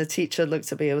 And the teacher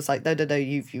looked at me and was like, no,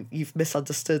 you've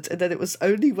misunderstood. And then it was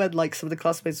only when like some of the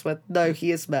classmates went, no,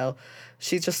 he is male,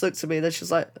 she just looked at me and then she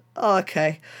was like, oh,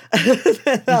 okay.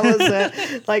 That was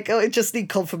it. Like, I just need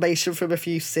confirmation from a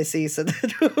few sissies, and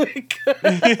then we go.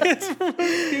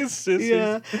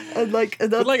 Yeah, and like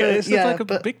another, but like, is that like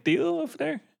a big deal over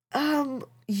there?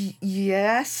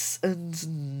 Yes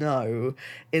and no,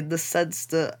 in the sense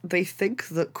that they think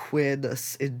that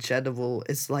queerness in general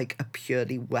is like a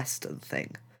purely Western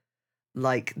thing.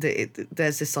 Like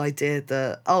there's this idea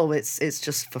that it's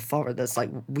just for foreigners, like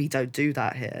we don't do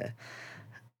that here.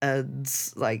 And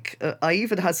like I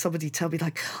even had somebody tell me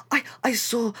like, I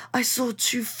saw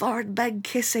two foreign men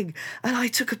kissing and I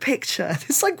took a picture. And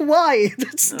it's like, why?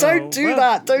 Don't do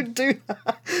that.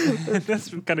 That's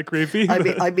kind of creepy.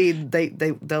 I mean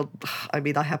they'll I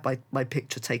had my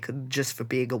picture taken just for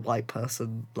being a white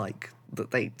person, like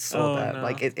that they saw that. No.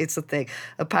 Like it's a thing.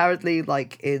 Apparently,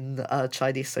 like in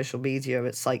Chinese social media,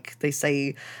 it's like they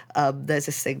say there's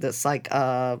this thing that's like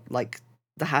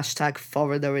the hashtag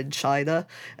foreigner in China,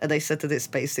 and they said that it's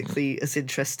basically as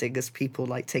interesting as people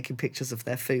like taking pictures of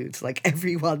their food. Like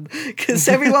everyone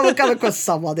will come across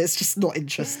someone. It's just not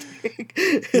interesting.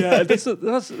 Yeah, that's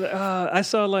I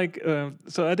saw like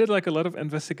so I did like a lot of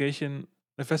investigating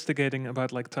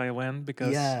about like Taiwan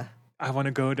because I want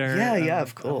to go there. Yeah,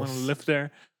 of course. I want to live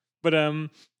there, but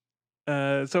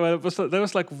so there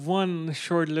was like one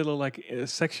short little like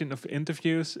section of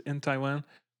interviews in Taiwan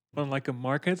on like a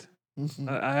market. Mm-hmm.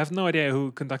 I have no idea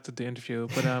who conducted the interview,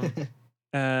 but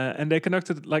and they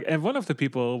conducted like, and one of the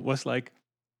people was like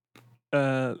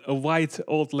a white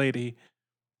old lady,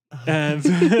 and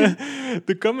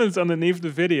the comments underneath the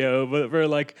video were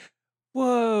like,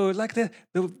 "Whoa, like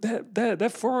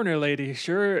that foreigner lady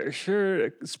sure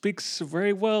speaks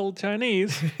very well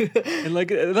Chinese," and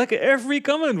like every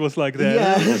comment was like that.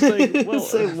 Yeah, like, well,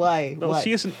 so why? Well, why?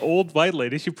 She is an old white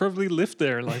lady. She probably lived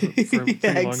there like for a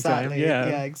pretty long time.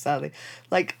 Yeah, exactly.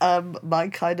 Like my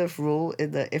kind of rule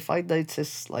in that if I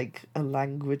notice like a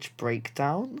language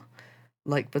breakdown,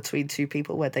 like between two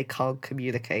people where they can't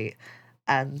communicate,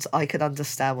 and I can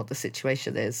understand what the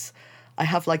situation is, I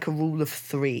have like a rule of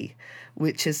 3,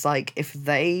 which is like if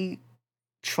they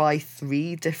try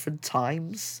 3 different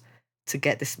times to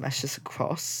get this message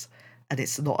across and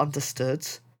it's not understood,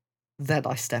 then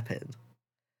I step in.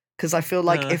 Because I feel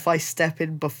like if I step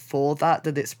in before that,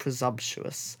 then it's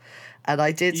presumptuous. And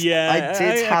I did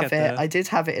have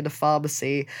it in a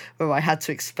pharmacy where I had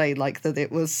to explain like that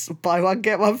it was buy one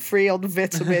get one free on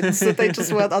vitamins that they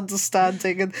just weren't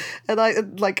understanding, and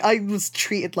I was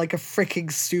treated like a freaking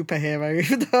superhero,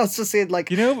 even though I was just saying like,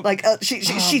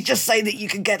 she just saying that you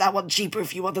can get that one cheaper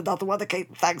if you want another one. Okay,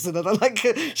 thanks, and then I like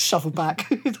shuffle back.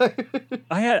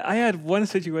 I had one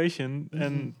situation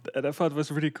and I thought it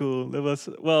was really cool. It was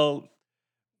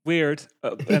weird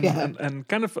and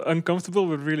kind of uncomfortable,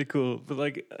 but really cool. But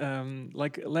like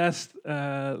last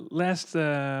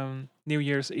New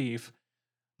Year's Eve,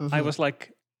 I was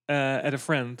like at a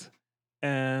friend,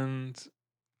 and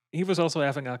he was also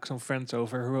having like some friends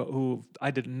over who I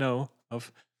didn't know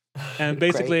of, and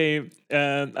basically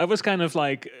I was kind of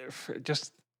like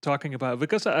just talking about,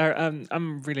 because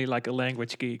I'm really like a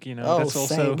language geek, you know. Oh, that's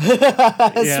also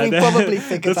same. We probably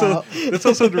think about. That's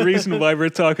also the reason why we're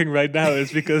talking right now,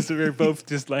 is because we're both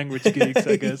just language geeks,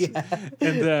 I guess.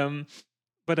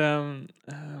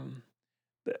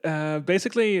 And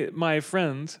basically my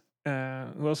friend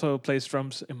who also plays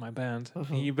drums in my band,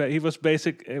 he was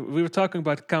we were talking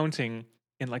about counting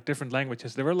in like different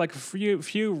languages. There were like a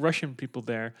few Russian people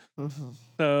there.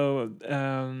 So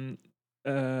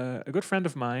a good friend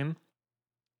of mine,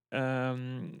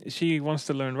 she wants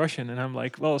to learn Russian, and I'm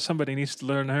like, well, somebody needs to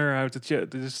learn her how to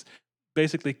just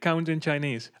basically count in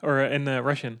Chinese or in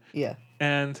Russian. Yeah.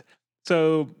 And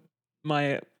so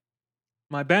my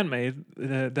bandmate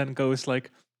then goes like,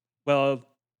 well,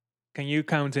 can you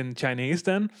count in Chinese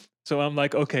then? So I'm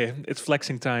like, okay, it's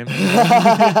flexing time. Oh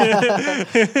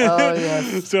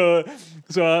yes. So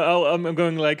I'm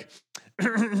going like.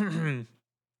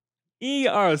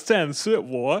 1, 2, 3,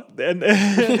 4, and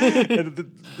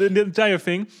the entire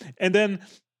thing, and then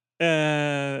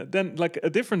like a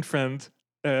different friend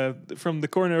from the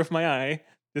corner of my eye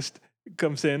just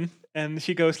comes in, and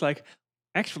she goes like,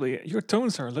 actually, your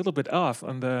tones are a little bit off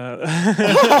on the,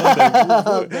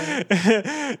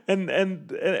 and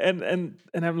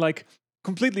I'm like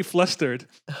completely flustered,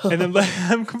 and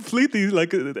I'm completely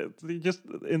like just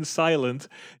in silence,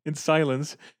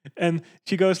 and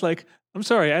she goes like, I'm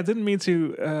sorry, I didn't mean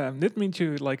to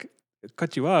like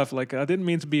cut you off. Like, I didn't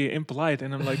mean to be impolite.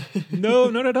 And I'm like, no,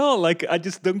 not at all. Like, I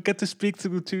just don't get to speak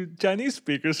to Chinese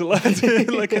speakers a lot.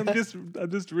 Like, I'm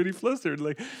just really flustered.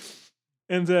 Like,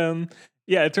 and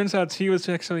it turns out she was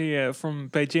actually from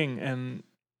Beijing, and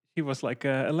he was like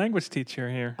a language teacher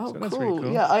here. Oh, so that's cool. really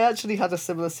cool. Yeah, I actually had a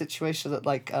similar situation at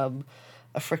like a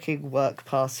freaking work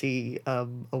party a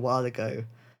while ago.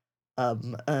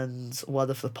 And one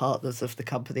of the partners of the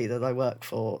company that I work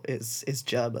for is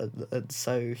German, and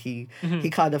so he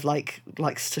kind of like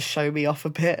likes to show me off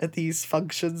a bit at these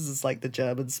functions as like the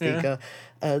German speaker.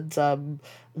 And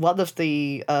one of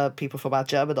the people from our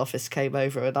German office came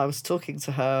over, and I was talking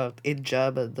to her in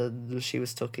German, and she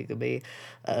was talking to me.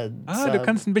 And, du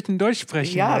kannst ein bisschen Deutsch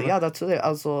sprechen. Ja, natürlich.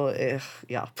 Also,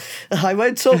 yeah. I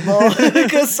won't talk more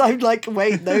because I'm like,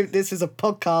 wait, no, this is a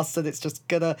podcast and it's just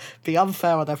gonna be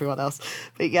unfair on everyone else.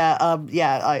 But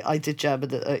I did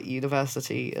German at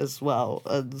university as well,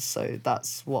 and so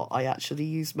that's what I actually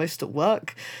use most at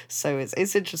work. So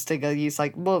it's interesting. I use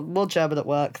like more German at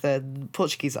work than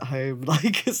Portuguese at home.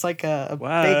 Like, it's like a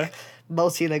big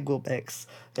multilingual mix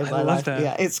in my life. That.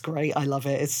 Yeah, it's great. I love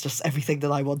it. It's just everything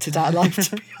that I wanted out of life,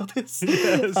 to be honest.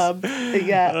 Yes.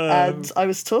 And I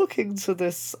was talking to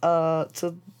this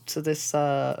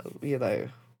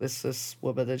this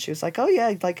woman, and she was like, oh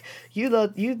yeah, like you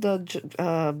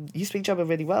speak German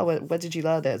really well. When did you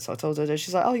learn it? So I told her, and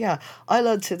she's like, oh yeah, I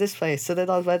learned it this place. And then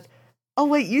I went, oh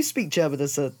wait, you speak German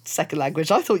as a second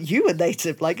language? I thought you were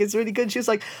native. Like, it's really good. She was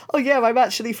like, oh yeah, I'm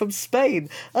actually from Spain.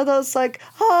 And I was like,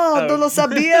 no lo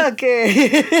sabía que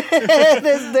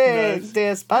eres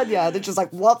de España. And it's just like,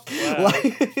 what? Wow.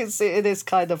 Like, it is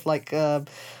kind of like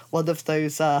one of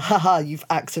those haha, you've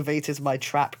activated my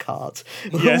trap card.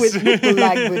 Yes. with the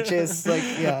languages. Like,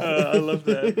 yeah. I love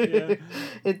that. Yeah.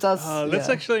 It does. That's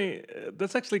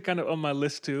actually kind of on my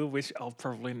list too, which I'll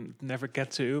probably never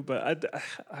get to, but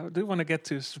I do want to get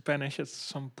to Spanish at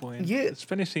some point.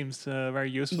 Spanish seems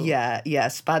very useful. Yeah,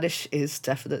 Spanish is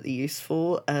definitely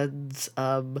useful, and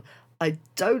I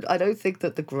don't think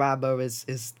that the grammar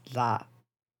is that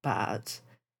bad.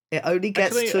 It only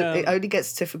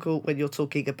gets difficult when you're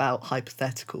talking about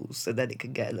hypotheticals, and then it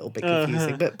can get a little bit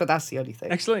confusing. But that's the only thing.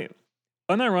 Actually,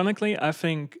 unironically, I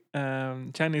think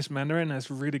Chinese Mandarin has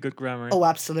really good grammar. Oh,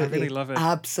 absolutely. I really love it.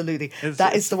 Absolutely.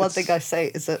 That is the one thing I say,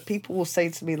 is that people will say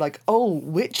to me like, oh,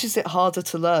 which is it harder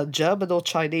to learn, German or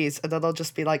Chinese? And then I'll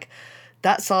just be like,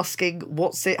 that's asking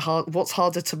what's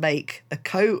harder to make, a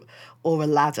coat or a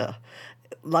ladder?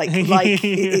 Like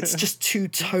it's just two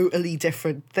totally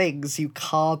different things. You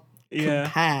can't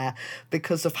compare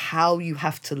because of how you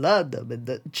have to learn them, and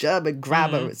that German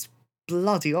grammar is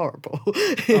bloody horrible.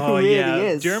 It really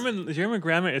is. German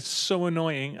grammar is so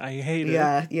annoying. I hate it.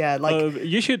 Yeah. Like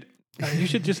you should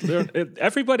just learn.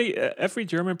 Every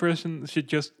German person should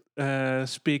just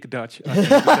speak Dutch. I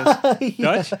think,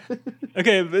 because Dutch.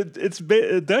 Okay,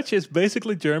 but Dutch is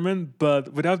basically German,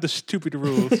 but without the stupid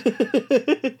rules.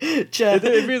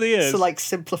 It really is. So like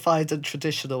simplified and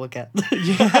traditional again.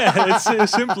 Yeah, it's a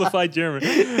simplified German.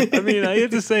 I mean, I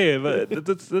hate to say it, but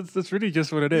that's really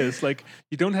just what it is. Like,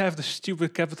 you don't have the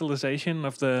stupid capitalization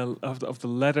of the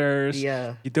letters.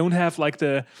 Yeah. You don't have like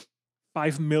the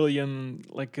 5 million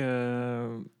like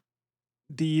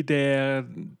D there.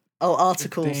 Oh,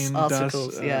 articles,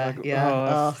 Das,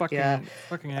 yeah.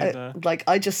 Fucking hate that. Like,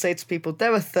 I just say to people,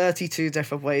 there are 32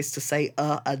 different ways to say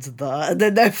and the, and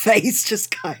then their face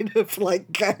just kind of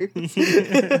like goes.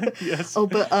 Yes. Oh,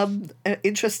 but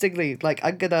interestingly, like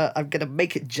I'm gonna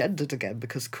make it gendered again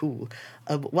because cool.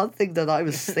 One thing that I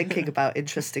was thinking about,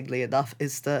 interestingly enough,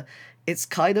 is that it's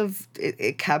kind of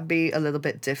it can be a little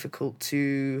bit difficult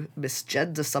to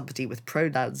misgender somebody with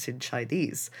pronouns in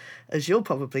Chinese, as you'll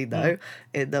probably know,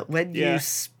 in that when you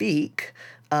speak,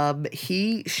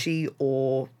 he, she,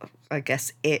 or I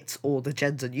guess it, or the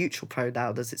gender neutral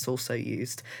pronoun as it's also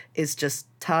used, is just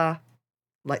ta.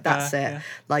 Like that's it. Yeah.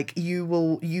 Like you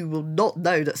will not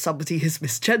know that somebody is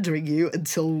misgendering you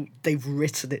until they've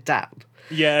written it down.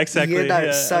 Yeah, exactly. You know,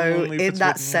 yeah, so only if in it's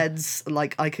that written, sense,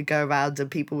 like I could go around and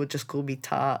people would just call me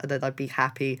Ta, and then I'd be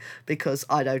happy because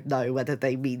I don't know whether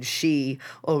they mean she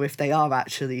or if they are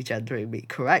actually gendering me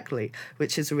correctly,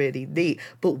 which is really neat.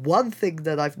 But one thing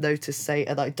that I've noticed, say,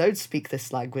 and I don't speak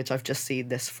this language, I've just seen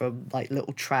this from like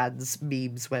little trans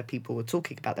memes where people were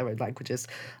talking about their own languages,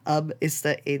 is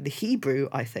that in Hebrew,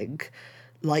 I think,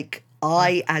 like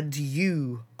I and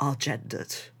you are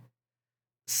gendered.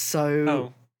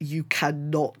 So you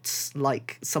cannot,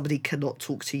 like, somebody cannot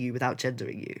talk to you without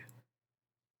gendering you.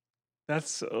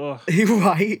 That's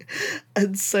right.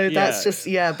 And so that's just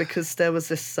because there was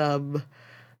this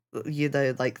you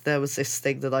know, like there was this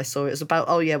thing that I saw. It was about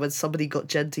when somebody got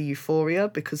gender euphoria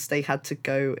because they had to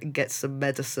go and get some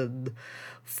medicine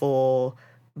for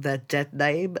their dead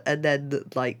name, and then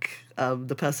like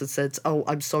the person said, "Oh,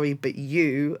 I'm sorry, but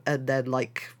you," and then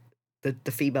like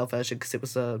the female version, because it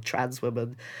was a trans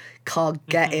woman, can't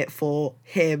get it for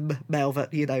him, male,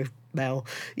 you know, male,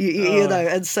 you know,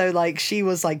 and so like she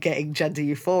was like getting gender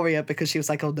euphoria because she was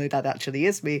like, oh no, that actually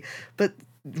is me, but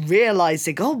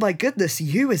realizing, oh my goodness,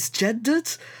 you is gendered,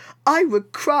 I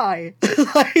would cry.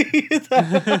 Like, you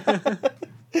know?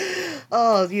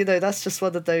 Oh, you know, that's just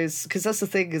one of those, because that's the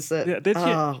thing is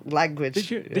that language.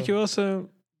 Did you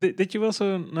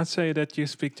also not say that you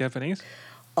speak Japanese?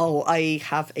 Oh, I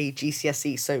have a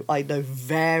GCSE, so I know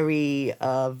very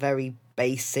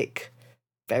basic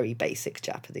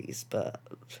Japanese, but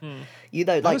you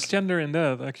know, like I was gender in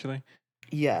that actually.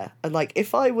 Yeah, and like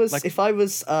if I was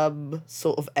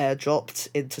sort of airdropped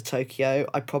into Tokyo,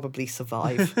 I'd probably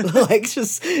survive. Like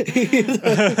just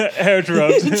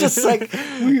airdropped, just like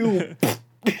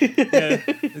yeah,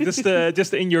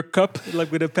 just in your cup,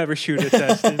 like with a parachute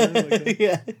attached. You know, like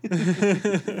yeah,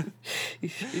 you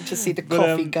just see the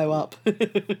coffee go up.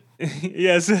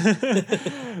 Yes,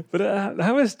 but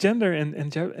how is gender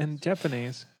in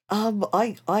Japanese?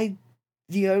 I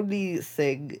the only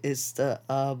thing is that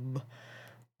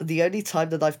the only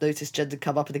time that I've noticed gender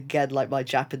come up, and again, like my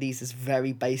Japanese is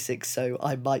very basic, so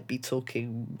I might be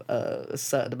talking a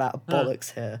certain amount of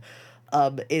bollocks here.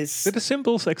 Is do the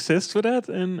symbols exist for that?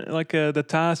 In like the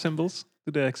ta symbols,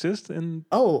 do they exist in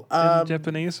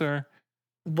Japanese or?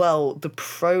 Well, the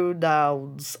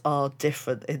pronouns are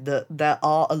different in that there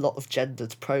are a lot of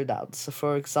gendered pronouns. So,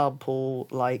 for example,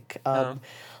 like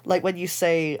when you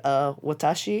say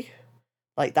watashi,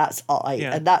 like that's I,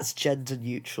 and that's gender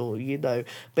neutral, you know.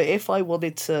 But if I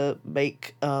wanted to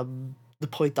make the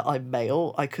point that I'm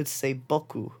male, I could say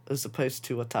boku as opposed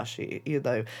to watashi, you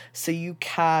know. So you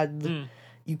can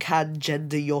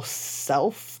gender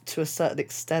yourself to a certain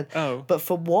extent. But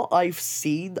from what I've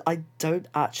seen, I don't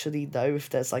actually know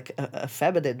if there's like a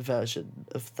feminine version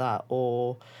of that,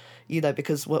 or you know,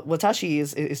 because watashi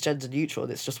is gender neutral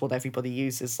and it's just what everybody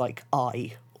uses, like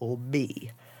I or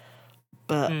me.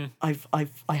 But I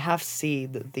have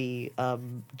seen the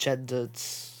gendered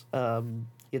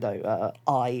you know,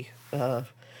 I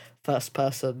first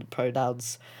person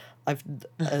pronouns.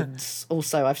 And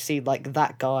also I've seen like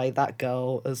that guy, that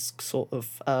girl as sort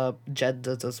of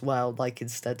gendered as well, like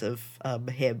instead of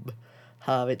him,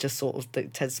 her, it just sort of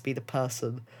tends to be the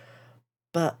person.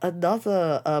 But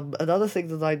another thing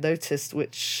that I noticed,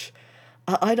 which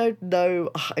I don't know.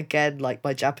 Again, like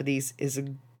my Japanese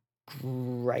isn't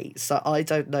great, so I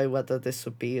don't know whether this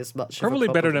would be as much Probably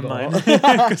of a better problem than or mine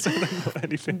not. because I don't know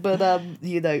anything. But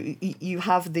you know, you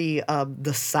have the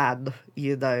san.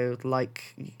 You know,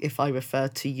 like if I refer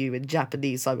to you in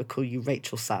Japanese, I would call you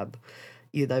Rachel-san.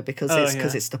 You know, because Oh it's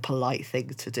yeah. the polite thing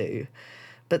to do.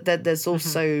 But then there's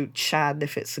also chan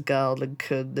if it's a girl and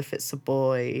kun if it's a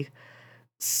boy.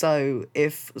 So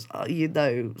if you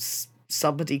know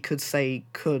somebody could say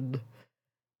kun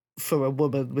for a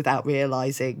woman without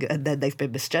realizing, and then they've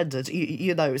been misgendered.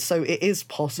 You know, so it is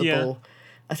Yeah. possible.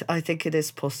 I think it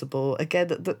is possible. Again,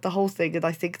 the whole thing, and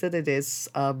I think that it is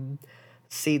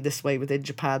seen this way within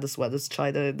Japan as well as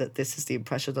China. And that this is the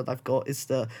impression that I've got is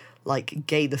that like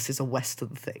gayness is a Western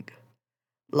thing.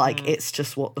 Like Mm. it's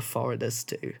just what the foreigners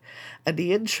do. And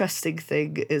the interesting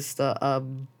thing is that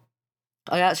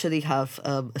I actually have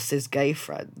a cis gay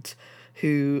friend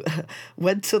who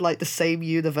went to like the same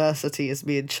university as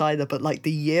me in China, but like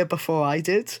the year before I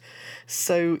did.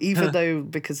 So even though,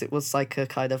 because it was like a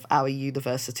kind of our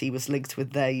university was linked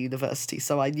with their university,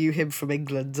 so I knew him from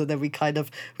England, and then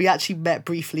we actually met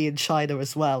briefly in China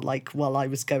as well, like while I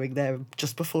was going there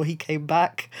just before he came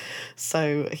back.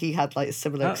 So he had like a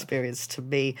similar How, experience to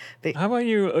me. But how are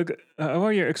you? How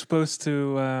are you exposed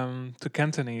to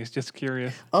Cantonese? Just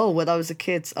curious. oh, when I was a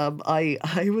kid,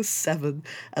 I was 7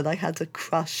 and I had a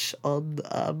crush on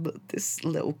this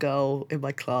little girl in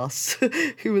my class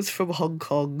who was from Hong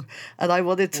Kong, and I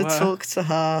wanted to Wow. talk to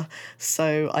her,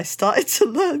 so I started to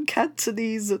learn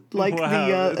Cantonese at like Wow,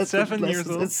 at at the 7 years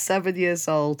lessons old? at 7 years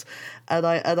old,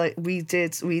 and we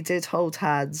did hold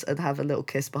hands and have a little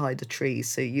kiss behind a tree,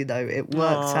 so you know it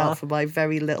worked Aw. out for my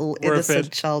very little Worth innocent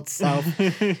it. child self.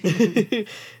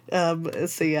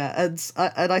 So yeah,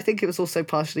 and I think it was also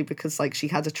partially because like she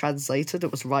had a translator that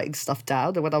was writing stuff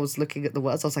down, and when I was looking at the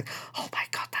words, I was like, "Oh my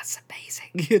god, that's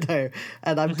amazing," you know.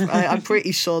 And I'm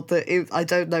pretty sure that I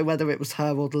don't know whether it was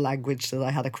her or the language that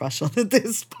I had a crush on at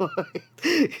this point.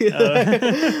 You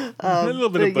know? A little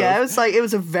bit But of yeah, both. it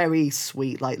was a very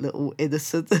sweet, like little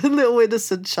innocent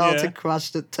childhood Yeah.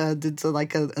 crush that turned into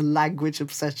like a language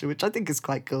obsession, which I think is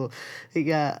quite cool.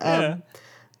 Yeah, Yeah.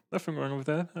 Nothing wrong with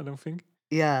that, I don't think.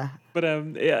 yeah. But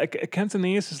yeah,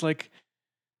 Cantonese is like,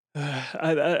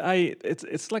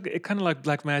 it's like it kind of like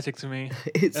black magic to me.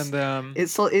 It's And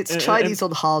it's and Chinese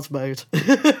on hard mode.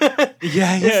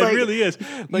 yeah, It's it like really is.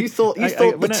 Like you thought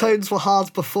the when tones were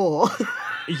hard before.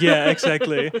 yeah,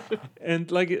 exactly. And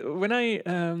like when I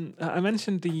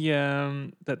mentioned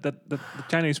the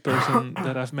Chinese person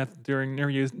that I've met during New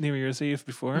Year's Eve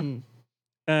before,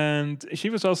 and she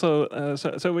was also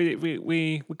so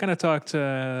we kind of talked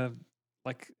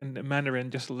like in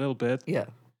Mandarin just a little bit, Yeah.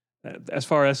 as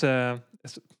far as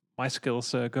my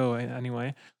skills go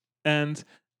anyway. And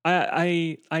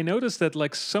I noticed that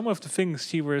like some of the things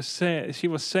she was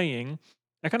saying,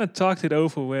 I kind of talked it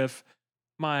over with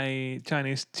my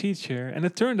Chinese teacher, and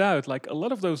it turned out like a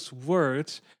lot of those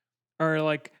words are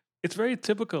like, it's very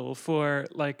typical for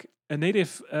like a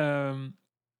native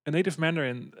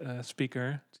Mandarin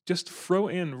speaker to just throw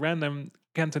in random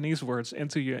Cantonese words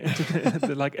into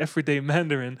the like everyday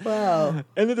Mandarin. Wow.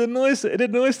 And it annoys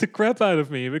the crap out of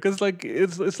me, because like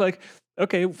it's like,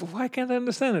 okay, why can't I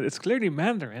understand it? It's clearly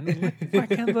Mandarin. Like, why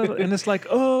can't I? And it's like,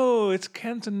 oh, it's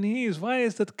Cantonese. Why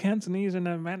is that Cantonese and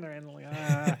then Mandarin? Like,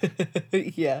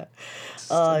 Yeah. it's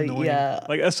annoying. Yeah.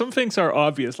 Like some things are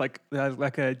obvious, like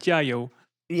a jiayo, for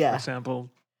Yeah. example.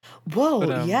 Whoa,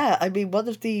 But yeah. I mean, one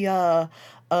of the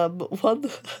one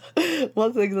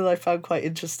one thing that I found quite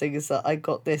interesting is that I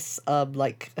got this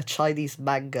like a Chinese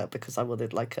manga because I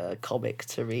wanted like a comic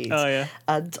to read, oh yeah,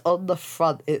 and on the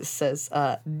front it says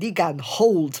 "Nigan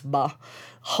hold ma,"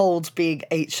 hold being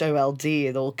HOLD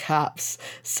in all caps.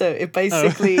 So it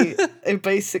basically it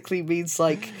basically means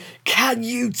like, can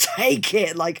you take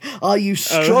it? Like, are you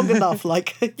strong enough?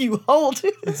 Like, can you hold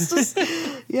it? It's just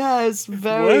yeah, it's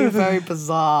very What? very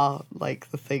bizarre. Like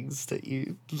the things that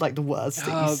you like, the words that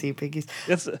you Oh, see piggies.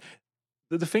 that's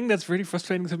the thing that's really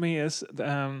frustrating to me is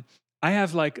I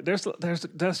have like there's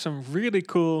some really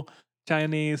cool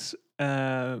Chinese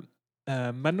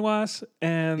manhwas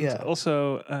and Yeah,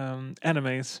 also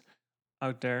animes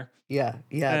out there, yeah.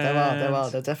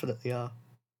 and There definitely are.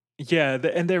 yeah,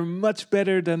 and they're much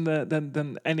better than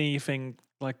than anything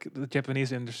like the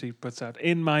Japanese industry puts out.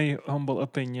 In my humble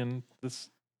opinion,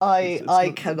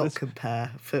 I cannot this compare.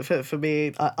 For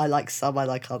me, I like some, I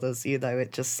like others. You know,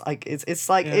 it just like yeah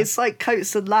it's like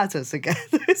coats and ladders again.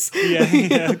 yeah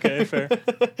yeah okay, fair.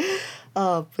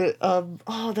 But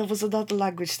oh, there was another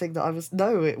language thing that I was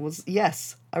no, it was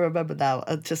yes, I remember now.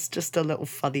 And just a little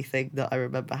funny thing that I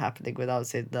remember happening when I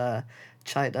was in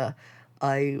China.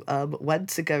 I went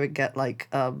to go and get like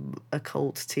a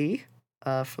cold tea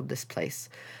from this place.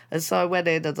 And so I went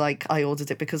in and like I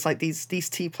ordered it because like these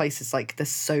tea places, like there's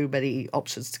so many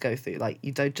options to go through. Like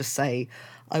you don't just say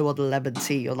I want a lemon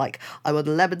tea. You're like, I want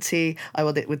a lemon tea. I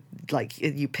want it with like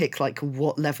you pick like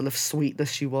what level of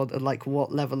sweetness you want and like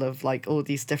what level of like all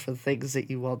these different things that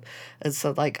you want. And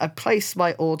so like I placed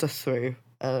my order through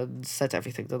and said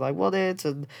everything that I wanted,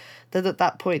 and then at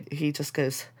that point he just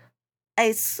goes,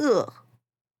 "Hey, sir,"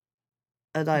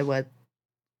 and I went,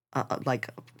 like,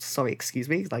 sorry, excuse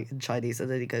me, like in Chinese, and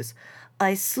then he goes,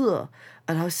 "I sir,"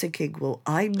 and I was thinking, well,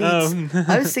 I means,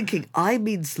 I was thinking, I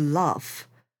means love,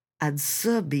 and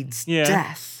sir means Yeah.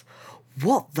 death.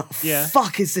 What the Yeah.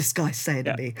 fuck is this guy saying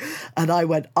Yeah. to me? And I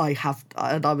went,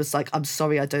 and I was like, I'm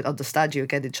sorry, I don't understand you,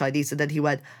 again in Chinese. And then he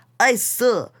went, "I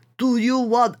sir, do you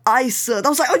want ice?" And I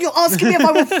was like, "Oh, you're asking me if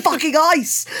I want fucking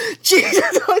ice?" Jesus.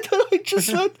 And then I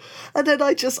just went, and then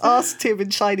I just asked him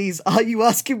in Chinese, "Are you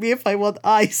asking me if I want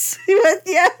ice?" He went,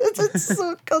 "Yeah."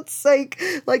 For God's sake.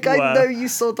 Like, I Wow. know you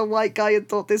saw the white guy and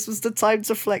thought this was the time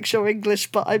to flex your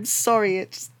English, but I'm sorry,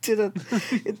 it just didn't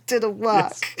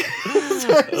work.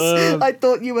 I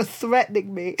thought you were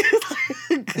threatening me.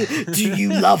 Do you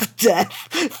love death?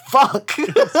 Fuck.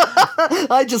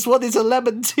 I just wanted a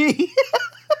lemon tea.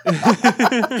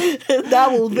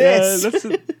 Now all this. It's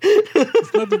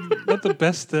not the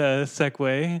best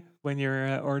segue when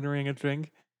you're ordering a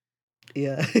drink.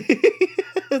 Yeah.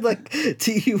 Like,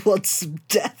 do you want some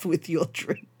death with your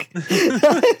drink?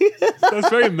 That's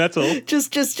very metal.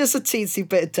 Just a teensy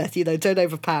bit of death, don't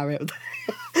overpower it.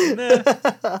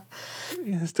 Nah.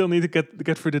 You still need to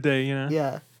get through the day, you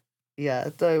know. Yeah.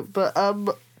 Though, but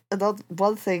another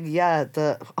one thing,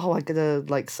 that I'm gonna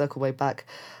like circle way back.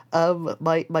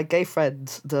 My gay friend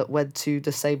that went to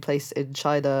the same place in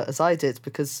China as I did,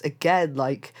 because again,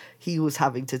 like he was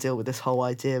having to deal with this whole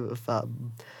idea of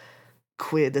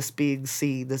queerness being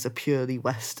seen as a purely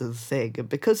Western thing, and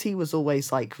because he was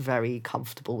always like very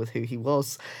comfortable with who he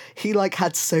was, he like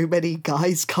had so many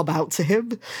guys come out to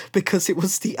him because it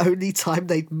was the only time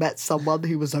they'd met someone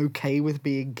who was okay with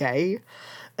being gay.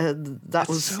 And that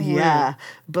was so weird.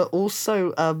 But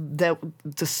also there,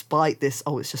 despite this,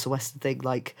 it's just a Western thing,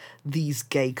 like these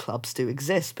gay clubs do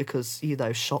exist because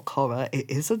shock horror, it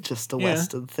isn't just a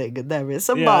Western thing, and there is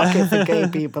a market for gay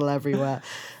people everywhere.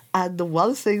 And the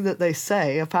one thing that they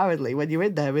say apparently when you're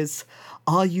in there is,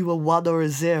 "Are you a 1 or a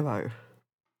 0?"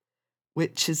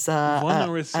 Which is 1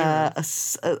 or a 0?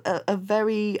 a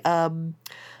very a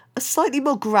slightly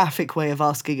more graphic way of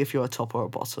asking if you're a top or a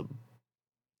bottom.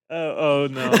 Oh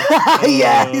no.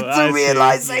 Yeah, Oh, it's I a see,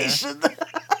 realization.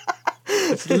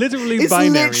 It's literally It's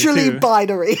binary. literally too.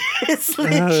 binary. It's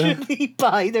literally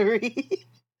binary.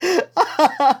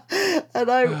 And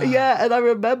I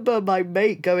remember my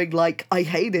mate going like, "I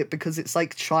hate it because it's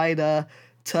like trying to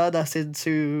turn us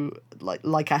into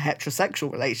like a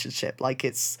heterosexual relationship. Like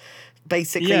it's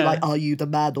basically like, are you the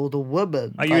man or the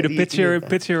woman? Are you Like, the picture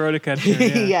or the catcher?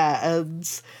 Yeah, and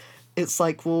it's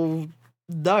like, well,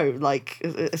 no, like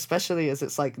especially as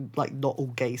it's like not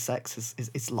all gay sex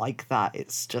is like that.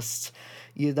 It's just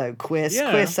queer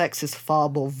sex is far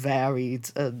more varied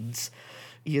and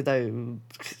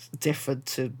different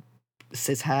to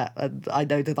cis het, and I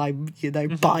know that I'm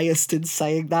biased in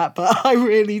saying that, but I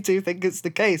really do think it's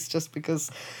the case, just because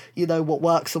what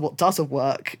works and what doesn't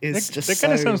work is just that so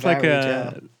kind of sounds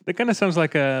varied, that kind of sounds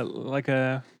like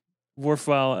a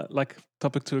worthwhile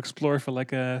topic to explore for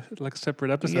like a separate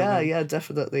episode. yeah,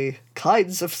 definitely.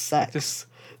 Kinds of sex.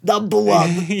 Number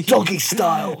 1, doggy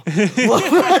style.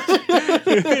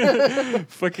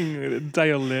 Fucking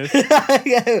dial list.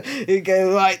 Yeah, you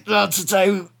go, right, now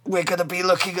today we're going to be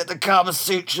looking at the Kama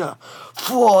Sutra.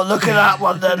 4, look at that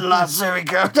one then, lads. Here we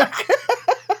go.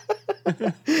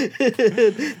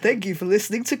 Thank you for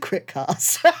listening to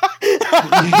Critcast.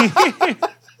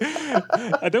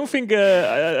 I don't think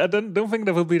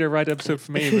that will be the right episode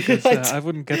for me, because I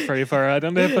wouldn't get very far. I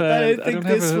don't have a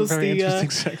very interesting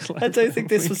sex life. I don't think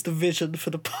this was the vision for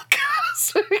the podcast.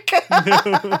 No,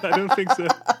 I don't think so.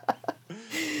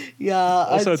 Yeah.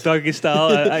 Also, doggy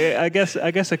style. I guess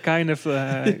it kind of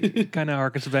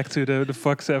harkens back to the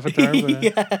fox avatar. But,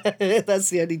 yeah, that's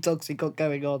the only dogs we got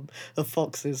going on. The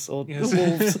foxes or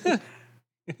wolves.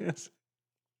 Yes.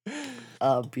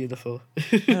 Oh, beautiful.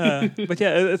 But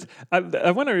yeah,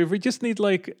 I wonder if we just need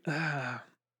more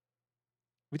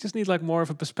of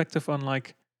a perspective on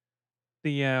like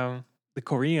the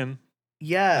Korean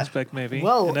aspect, maybe.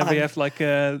 Well, and then we have like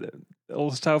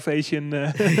all South Asian.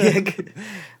 Yeah.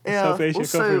 South Asia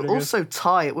covered, I guess. Also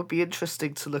Thai. It would be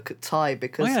interesting to look at Thai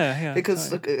because Thai.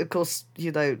 look, of course,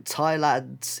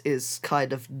 Thailand is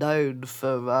kind of known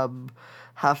for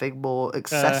having more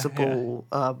accessible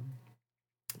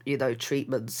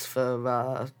treatments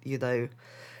for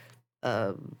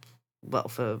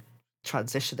for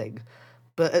transitioning.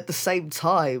 But at the same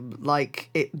time,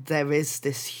 there is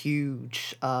this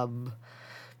huge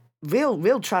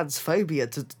real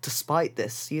transphobia despite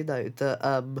this,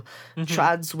 that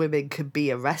trans women can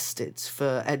be arrested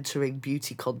for entering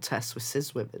beauty contests with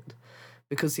cis women.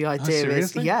 Because the idea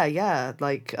is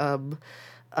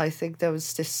I think there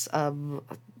was this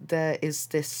there is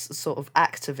this sort of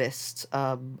activist,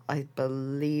 I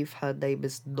believe her name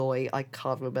is Noi, I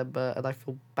can't remember, and I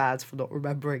feel bad for not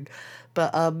remembering,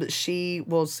 but she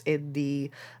was in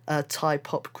the Thai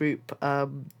pop group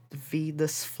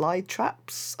Venus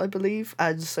Flytraps, I believe,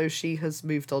 and so she has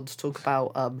moved on to talk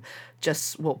about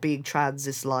just what being trans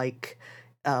is like,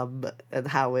 and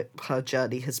how her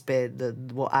journey has been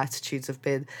and what attitudes have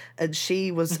been. And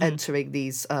she was entering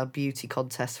these beauty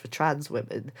contests for trans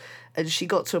women, and she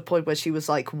got to a point where she was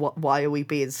like, why are we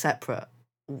being separate?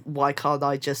 Why can't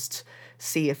I just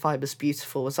see if I'm as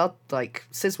beautiful as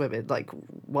cis women? Like,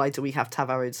 why do we have to have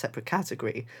our own separate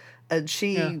category? And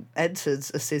she entered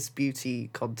a cis beauty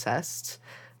contest,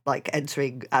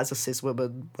 entering as a cis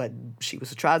woman when she was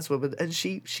a trans woman, and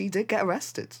she did get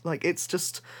arrested. It's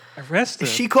just arrested.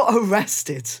 She got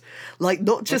arrested,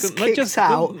 not just kicked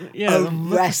out.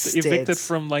 Arrested, evicted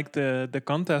from the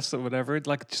contest or whatever.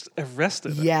 Just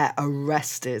arrested. Yeah,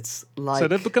 arrested. So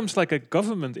that becomes a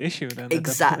government issue then.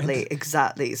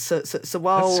 Exactly. So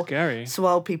while that's scary. So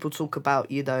while people talk about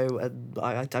and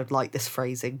I don't like this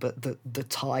phrasing, but the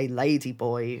Thai lady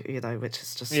boy, which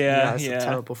is just it's a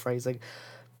terrible phrasing.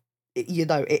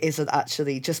 It isn't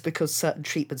actually, just because certain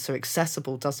treatments are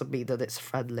accessible doesn't mean that it's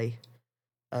friendly.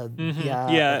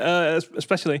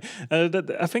 Especially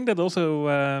I think that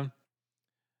also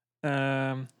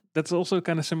that's also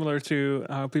kind of similar to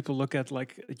how people look at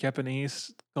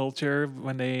Japanese culture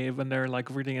when they're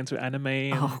really into anime.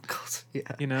 And, oh god,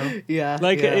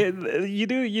 you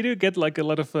do get a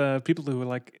lot of people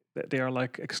who they are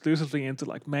exclusively into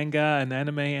manga and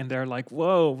anime, and they're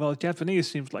whoa, well, Japanese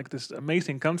seems like this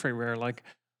amazing country where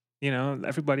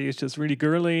everybody is just really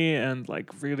girly and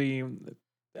really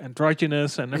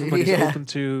androgynous, and everybody's open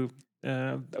to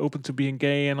being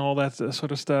gay and all that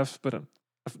sort of stuff. But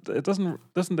it doesn't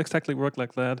exactly work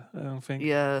like that, I don't think.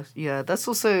 Yeah. That's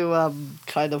also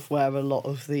kind of where a lot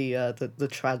of the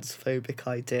transphobic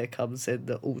idea comes in,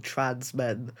 that all trans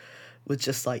men were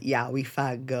just we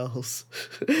fangirls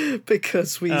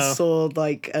because we saw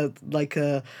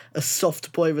a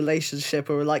soft boy relationship,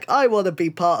 and we're I want to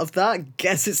be part of that.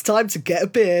 Guess it's time to get a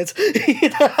beard.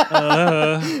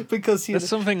 Because that's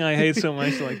something I hate so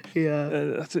much.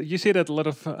 You see that a lot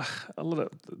of. I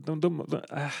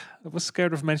was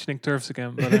scared of mentioning TERFs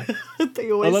again, but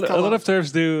they always a lot of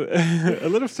TERFs do. A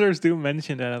lot of TERFs do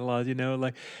mention that a lot.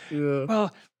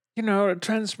 Well.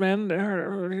 Trans men,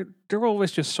 they're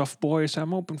always just soft boys.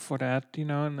 I'm open for that,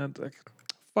 and that,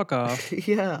 fuck off.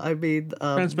 Yeah, I mean...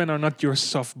 trans men are not your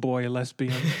soft boy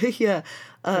lesbian. Yeah,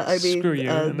 I mean... Screw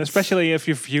you. And especially if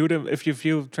you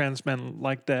view trans men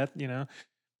like that,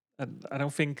 I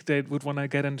don't think they would want to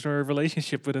get into a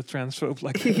relationship with a transphobe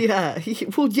like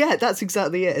that. Yeah, that's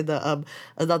exactly it. In that,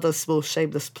 another small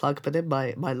shameless plug, but in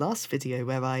my last video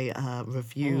where I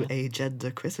review a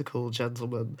gender critical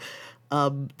gentleman,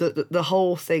 the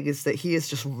whole thing is that he is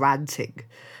just ranting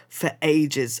for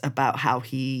ages about how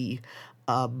he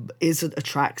isn't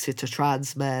attracted to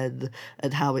trans men,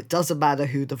 and how it doesn't matter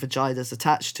who the vagina's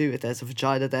attached to. If there's a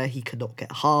vagina there, he cannot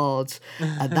get hard,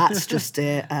 and that's just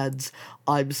it, and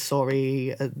I'm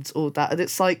sorry, and all that. And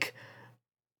it's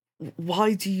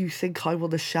why do you think I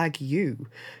want to shag you?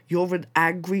 You're an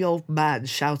angry old man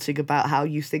shouting about how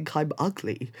you think I'm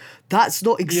ugly. That's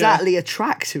not exactly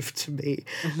attractive to me.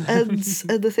 And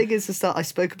the thing is that I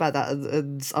spoke about that,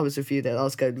 and I was reviewing it, and I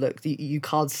was going, look, you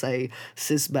can't say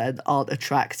cis men aren't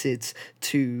attracted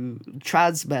to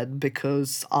trans men,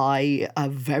 because I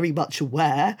am very much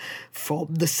aware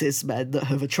from the cis men that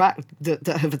have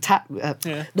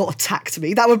not attacked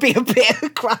me, that would be a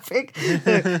bit graphic,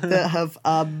 that have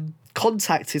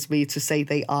contacted me to say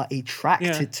they are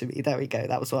attracted to me. There we go.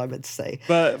 That was what I meant to say.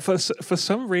 But for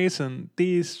some reason,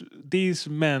 these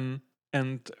men,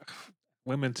 and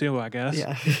women too, I guess.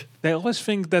 Yeah. They always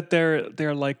think that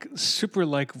they're like super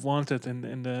like wanted in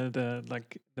the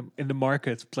like in the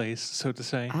marketplace, so to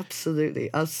say. Absolutely.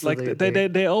 Like Absolutely.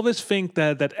 they always think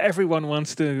that everyone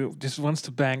wants to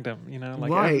bang them, you know,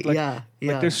 like Right. like Yeah. like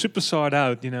Yeah. they're super sought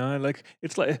out, you know, and like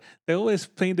it's like they always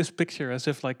paint this picture as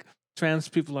if like trans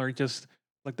people are just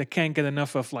like they can't get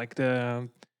enough of like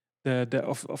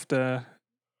of the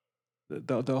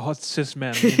hot cis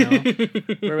men, you know.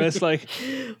 Whereas like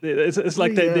it's Well,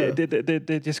 like they yeah.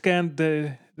 they just can't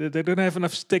they don't have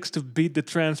enough sticks to beat the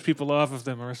trans people off of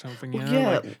them or something, you Well, know. yeah.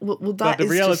 Like, Well, but that the is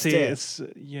just reality it. is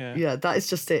yeah. Yeah, that is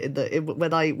just it.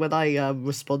 When I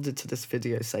responded to this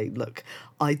video saying, "Look,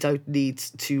 I don't need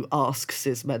to ask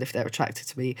cis men if they're attracted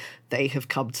to me. They have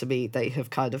come to me. They have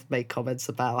kind of made comments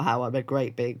about how I'm a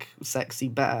great big sexy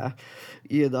bear.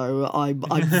 You know, I'm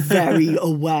very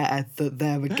aware that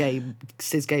there are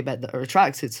cis gay men that are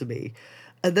attracted to me."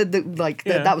 And then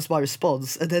Yeah. that was my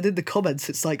response. And then in the comments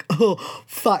it's like, "Oh,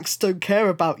 facts don't care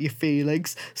about your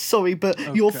feelings. Sorry, but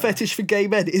your God. fetish for gay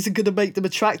men isn't going to make them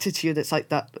attracted to you." And it's like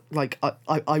that. Like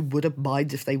I wouldn't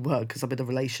mind if they were because I'm in a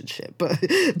relationship, but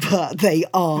they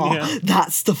are. Yeah.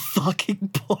 That's the fucking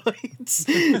point,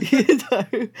 you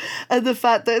know. And the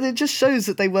fact that it just shows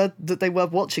that they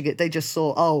weren't watching it. They just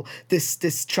saw, oh, this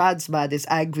trans man is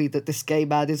angry that this gay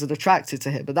man isn't attracted to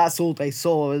him, and that's all they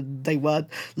saw, and they weren't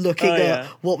looking Oh, at yeah.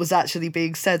 what was actually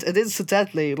being said. And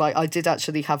incidentally, like, I did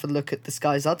actually have a look at this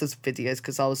guy's other videos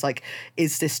because I was like,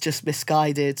 is this just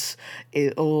misguided,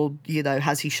 or, you know,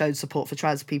 has he shown support for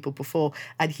trans people before?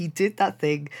 And he did that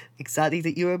thing exactly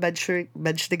that you were mentioning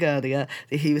earlier,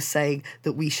 that he was saying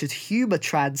that we should humour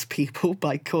trans people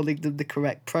by calling them the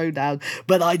correct pronoun.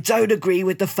 But I don't agree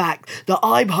with the fact that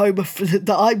I'm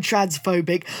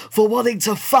transphobic for wanting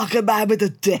to fuck a man with a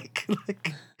dick.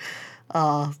 Like,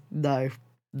 no.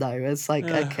 No, it's like,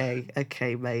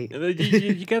 okay, mate.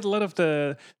 You get a lot of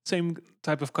the same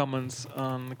type of comments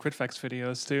on Critfax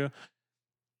videos too.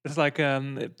 It's like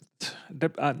I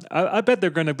bet they're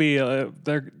gonna be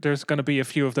there's gonna be a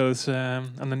few of those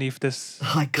underneath this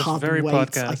I can't very wait.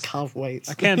 podcast. I can't wait.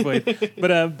 I can't wait.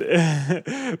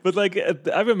 But like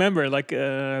I remember like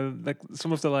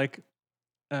some of the like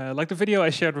the video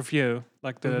I shared with you,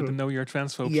 like the Know Your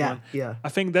Transphobes Yeah, one. yeah. I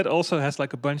think that also has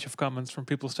like a bunch of comments from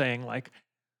people saying like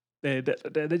they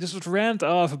just rant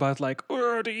off about like,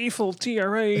 oh, the evil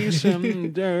TRAs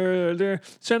and their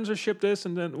censorship this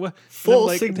and then what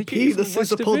Forcing did you even watch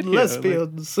penises the upon video? Like,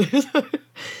 lesbians.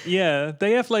 yeah,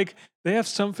 they have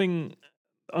something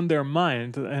on their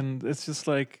mind, and it's just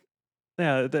like,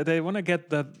 yeah, they want to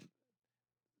get that.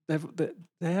 They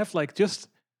have like just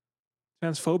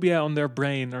transphobia on their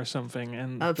brain or something,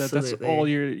 and that's all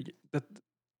Absolutely. that.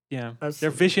 Yeah, their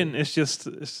Absolutely. vision is just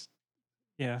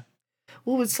yeah.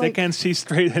 Well, it's They like can't see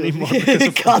straight anymore. Because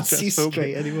of can't see transphobia.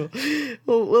 straight anymore.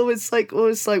 Well, it's like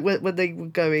when they were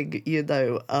going, you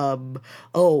know,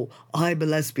 oh, I'm a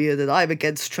lesbian and I'm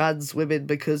against trans women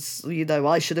because, you know,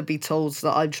 I shouldn't be told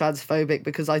that I'm transphobic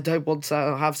because I don't want to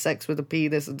have sex with a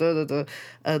penis and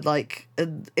and like,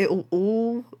 and it'll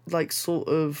all like sort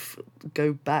of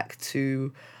go back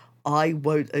to, I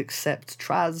won't accept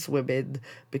trans women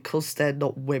because they're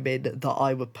not women that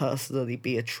I would personally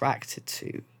be attracted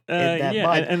to. In their Yeah,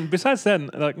 mind. and besides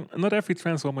that, like not every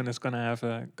trans woman is gonna have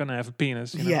a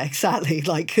penis. You know? Yeah, exactly.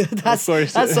 Like that's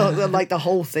course. like the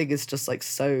whole thing is just like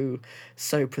so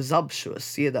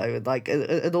presumptuous, you know. And like,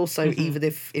 and also even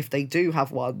if they do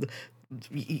have one,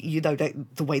 you know,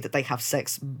 the way that they have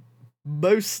sex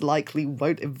most likely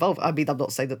won't involve. I mean, I'm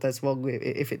not saying that there's wrong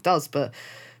if it does, but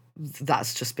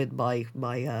that's just been my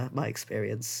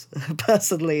experience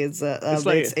personally. Is that It's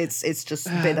like- it's just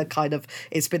been a kind of,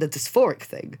 it's been a dysphoric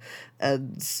thing,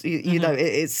 and you know,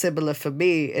 it's similar for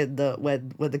me in the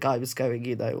when the guy was going,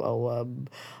 you know, oh,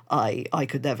 I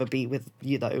could never be with,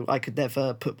 you know, I could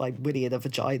never put my willy in a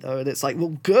vagina, and it's like,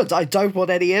 well, good, I don't want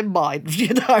any in mine.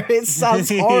 You know, it sounds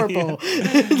horrible.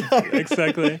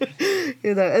 Exactly.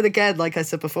 You know, and again, like I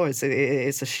said before, it's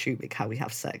assuming how we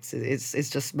have sex. It's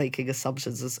just making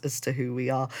assumptions as to who we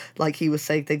are. Like he was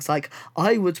saying things like,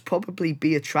 I would probably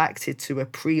be attracted to a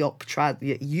pre-op trans,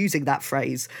 using that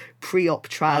phrase, pre-op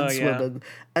trans yeah. woman.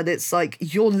 And it's like,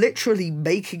 you're literally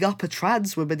making up a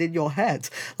trans woman in your head.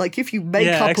 Like, if you make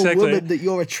up exactly. a woman that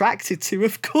you're attracted to,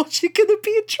 of course you're going to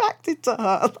be attracted to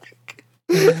her. Like,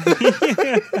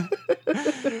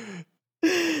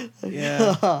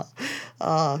 Yeah.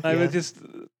 I yeah. would just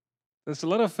There's a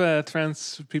lot of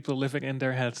trans people living in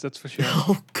their heads, that's for sure.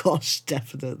 Oh gosh,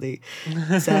 definitely,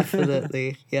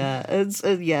 definitely, yeah. And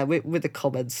yeah, with the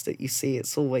comments that you see,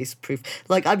 it's always proof.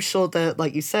 Like I'm sure that,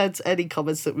 like you said, any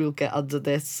comments that we'll get under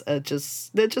this are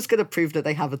they're just gonna prove that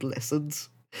they haven't listened.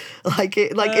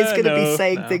 It's gonna be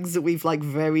saying things that we've like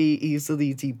very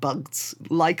easily debunked.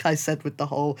 Like I said with the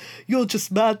whole "you're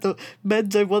just mad that men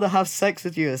don't want to have sex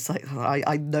with you." It's like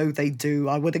I know they do.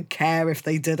 I wouldn't care if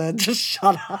they didn't. Just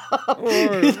shut up. Or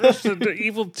the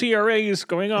evil TRA is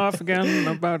going off again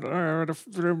about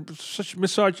they're such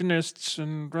misogynists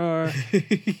and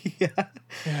Yeah.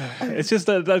 it's just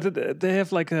that they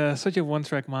have like such a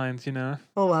one-track mind, you know.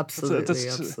 Oh, absolutely,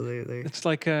 That's- absolutely. It's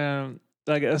like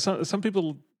some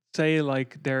people say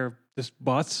like they're just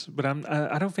bots, but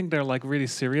I don't think they're like really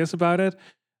serious about it.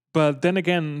 But then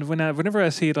again, whenever I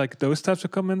see like those types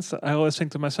of comments, I always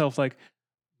think to myself like,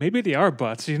 maybe they are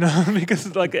bots, you know,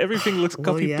 because like everything looks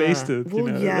Well, copy pasted. yeah. Well,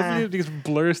 you know, yeah. everything just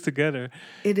blurs together.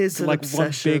 It is It's an like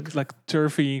obsession. one big like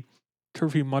turfy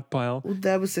mud pile. Well,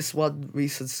 there was this one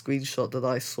recent screenshot that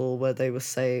I saw where they were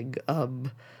saying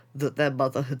that their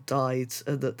mother had died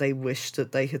and that they wished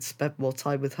that they had spent more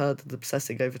time with her than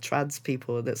obsessing over trans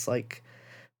people. And it's like,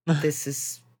 this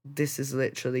is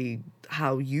literally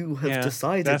how you have Yeah,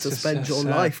 decided that's to just spend so your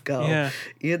sad. life, girl. Yeah.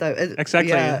 You know, and,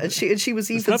 Exactly. Yeah, and she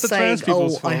was even not the saying, trans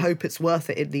people's "Oh, I fault." hope it's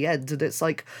worth it in the end." And it's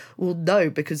like, well,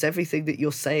 no, because everything that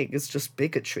you're saying is just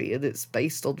bigotry, and it's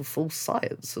based on false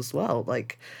science as well.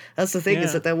 Like, that's the thing is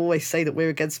Yeah. that they'll always say that we're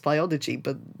against biology,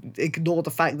 but ignore the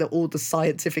fact that all the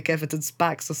scientific evidence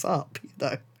backs us up. You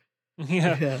know.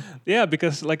 Yeah. Yeah,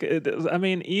 because like I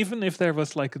mean, even if there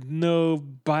was like no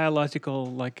biological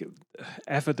like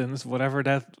evidence, whatever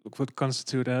that would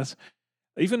constitute as,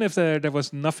 even if there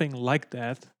was nothing like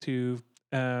that to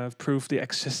prove the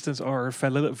existence or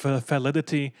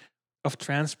validity of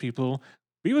trans people,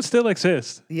 we would still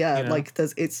exist. Yeah, you know? like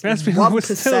it's Trans people would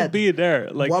still 1%. be there.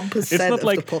 Like 1% it's not of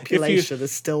like the population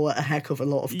is still a heck of a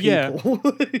lot of Yeah. people.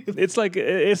 it's like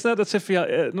it's not as if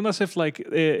not as if like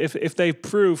if they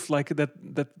prove like that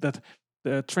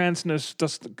the transness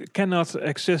cannot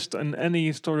exist in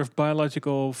any sort of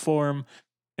biological form.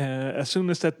 As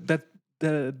soon as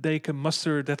they can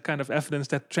muster that kind of evidence,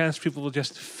 that trans people will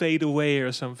just fade away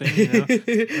or something, you know, or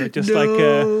just it's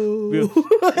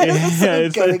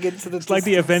going into the it's like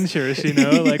the distance. Avengers, you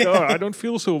know, like oh, I don't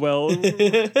feel so well.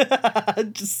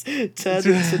 Just turn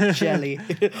into jelly.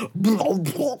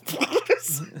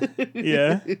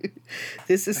 Yeah.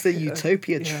 This is the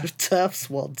utopia turf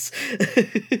swans.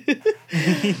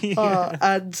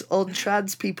 And on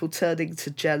trans people turning to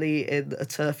jelly in a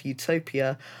turf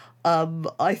utopia,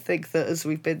 I think that as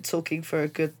we've been talking for a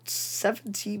good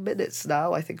 70 minutes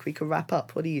now, I think we can wrap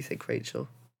up. What do you think, Rachel?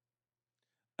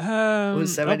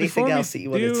 Was there anything else that you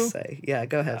wanted to say? Yeah,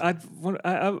 go ahead.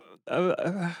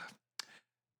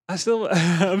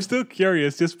 I'm still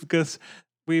curious, just because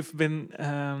we've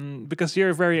been because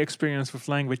you're very experienced with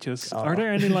languages. Are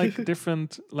there any like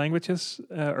different languages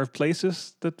or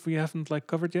places that we haven't like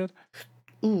covered yet?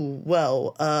 Ooh,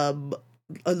 well,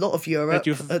 a lot of Europe.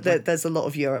 There's a lot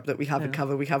of Europe that we haven't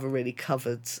covered. We haven't really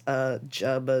covered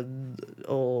German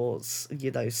or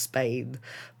Spain,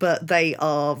 but they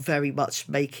are very much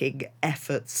making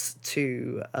efforts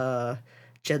to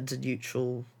gender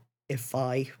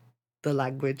neutralify the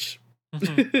languge.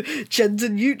 Mm-hmm. Gender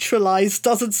neutralized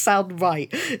doesn't sound right.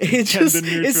 It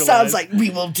sounds like we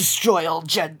will destroy all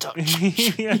gender.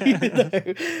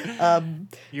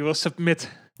 You will submit.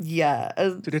 Yeah,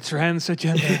 to the trans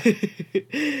agenda.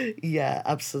 Yeah,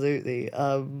 absolutely.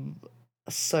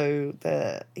 So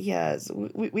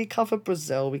we covered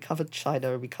Brazil, we covered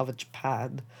China, we covered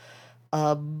Japan,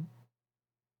 and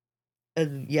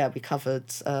we covered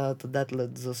the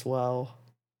Netherlands as well.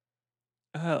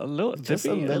 A little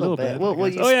bit. What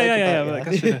you spoke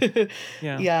about,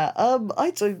 yeah.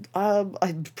 I don't.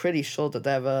 I'm pretty sure that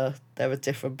there are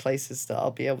different places that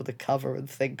I'll be able to cover and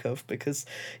think of, because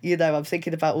I'm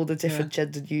thinking about all the different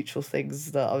gender neutral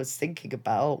things that I was thinking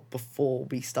about before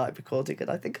we started recording, and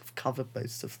I think I've covered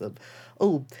most of them.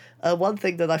 One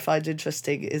thing that I find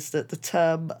interesting is that the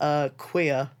term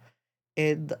queer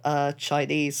in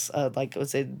Chinese, like it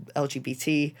was in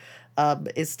LGBT,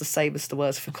 is the same as the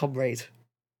words for comrade.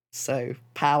 So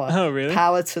power. Oh, really?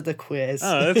 Power to the queers.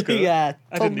 Oh, that's good. Yeah.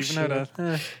 I didn't even know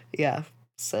that. Yeah.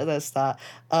 So there's that.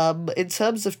 In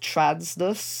terms of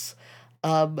transness,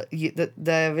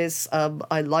 there is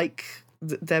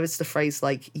there is the phrase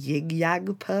like yin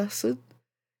yang person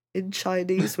in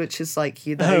Chinese, which is like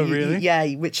Oh,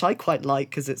 really? which I quite like,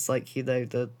 because it's like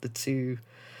the two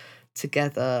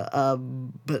together.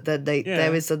 But then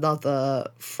there is another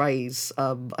phrase.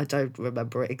 I don't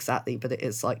remember it exactly, but it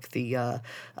is like the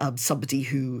somebody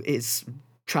who is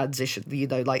transition,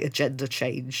 like a gender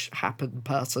change happen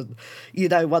person,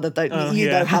 one of those,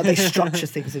 know how they structure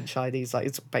things in Chinese, like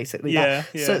it's basically that.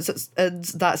 So and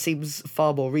that seems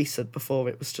far more recent. Before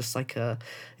it was just like it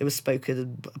was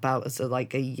spoken about as a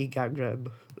yin yang ren.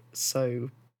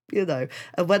 So and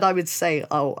when I would say,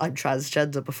 oh, I'm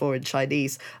transgender before in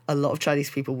Chinese, a lot of Chinese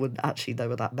people wouldn't actually know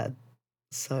what that meant.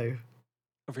 So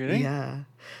really? Yeah.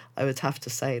 I would have to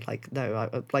say, no,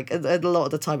 and a lot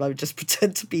of the time I would just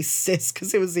pretend to be cis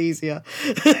because it was easier.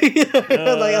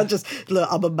 I just, look,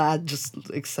 I'm a man, just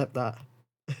accept that.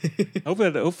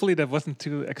 Hopefully that wasn't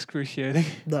too excruciating.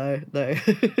 No.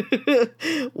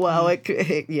 Well,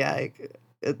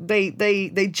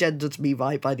 they gendered me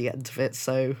right by the end of it,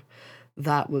 so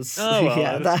that was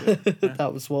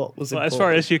that was what was important. As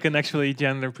far as you can actually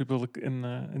gender people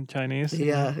in Chinese.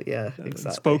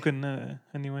 Exactly. Spoken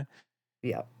anyway.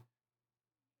 Yeah.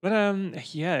 But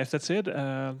if that's it,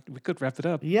 we could wrap it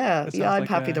up. Yeah, I'm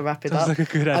happy to wrap it up. Sounds like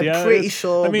a good idea. I'm pretty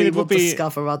sure we will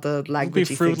discover other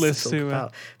languagey things to talk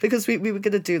about. Because we were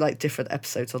going to do different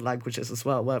episodes on languages as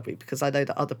well, weren't we? Because I know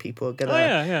that other people are going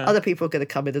to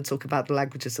come in and talk about the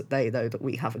languages that they know that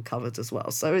we haven't covered as well.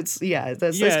 So it's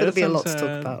there's going to be a lot to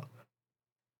talk about.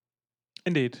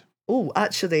 Indeed. Oh,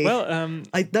 actually, well,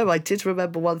 I did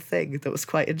remember one thing that was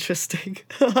quite interesting.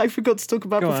 I forgot to talk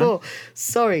about before. On.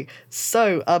 Sorry.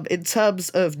 So, in terms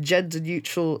of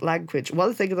gender-neutral language,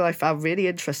 one thing that I found really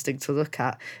interesting to look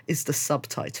at is the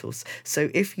subtitles. So,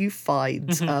 if you find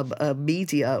a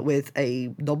media with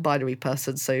a non-binary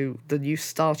person, so the new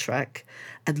Star Trek,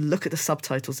 and look at the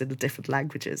subtitles in the different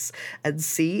languages and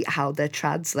see how they're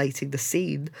translating the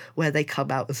scene where they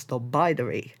come out as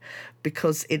non-binary.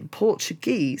 Because in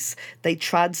Portuguese, they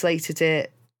translated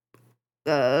it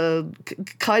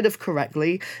kind of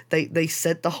correctly. They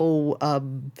said the whole, I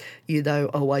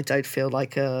don't feel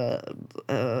like a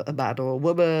man or a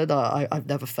woman. I've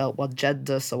never felt one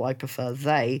gender, so I prefer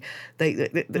they.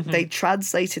 They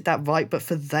translated that right, but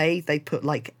for they put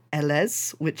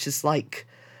eles, which is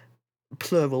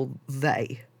plural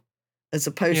they, as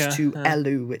opposed to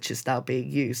elu, which is now being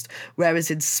used.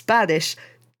 Whereas in Spanish,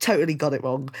 totally got it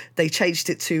wrong. They changed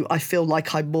it to I feel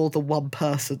like I'm more than one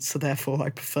person, so therefore I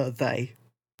prefer they.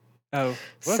 Oh,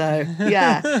 what? So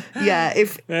yeah.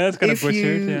 If that's kind of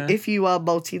butchered, if you are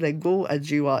multilingual and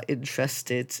you are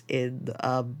interested in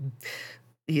how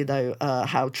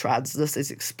transness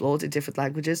is explored in different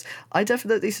languages, I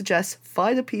definitely suggest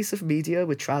find a piece of media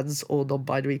with trans or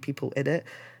non-binary people in it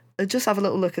and just have a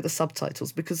little look at the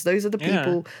subtitles, because those are the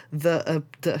people that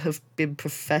have been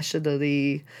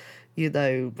professionally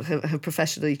have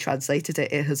professionally translated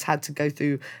it. It has had to go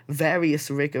through various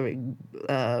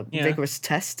rigorous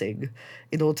testing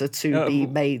in order to be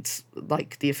made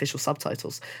the official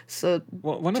subtitles. So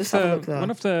one of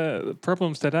the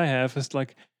problems that I have is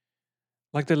like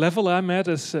the level I'm at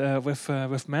is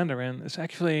with Mandarin is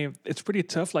actually, it's pretty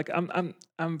tough. Like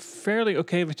I'm fairly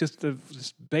okay with just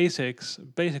basic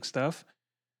stuff.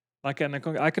 And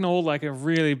I can hold a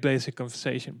really basic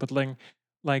conversation, but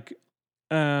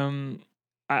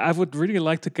I would really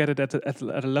like to get it at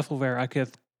a level where I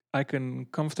can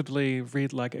comfortably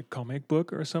read a comic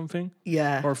book or something.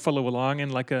 Yeah. Or follow along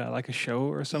in like a show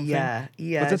or something. Yeah.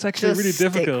 But that's actually really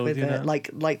difficult. With it.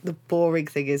 Like the boring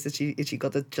thing is you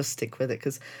got to just stick with it,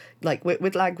 because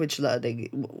with language learning,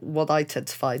 what I tend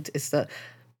to find is that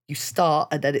you start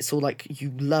and then it's all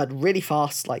you learn really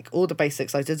fast, all the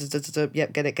basics, get it,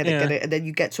 and then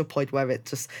you get to a point where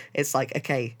it's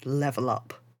okay, level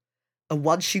up. And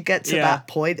once you get to that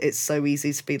point, it's so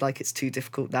easy to be it's too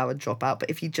difficult now and drop out. But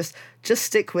if you just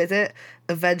stick with it,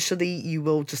 eventually you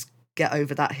will just get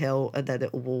over that hill, and then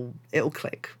it'll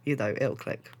click. It'll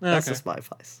click. That's just my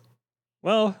advice.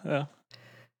 Well,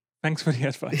 thanks for the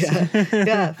advice.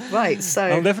 Yeah, right. So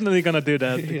I'm definitely gonna do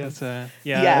that. Because, I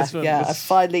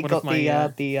finally got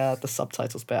the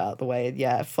subtitles bit out of the way,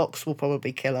 and Fox will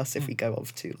probably kill us if we go on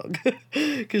for too long,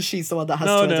 because she's the one that has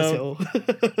to edit it all.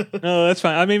 No, that's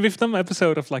fine. I mean, we've done an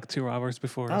episode of 2 hours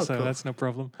before, so cool. That's no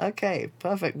problem. Okay,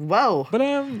 perfect. Well, but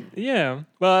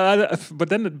well, but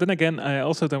then again, I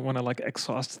also don't want to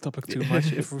exhaust the topic too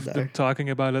much if we've been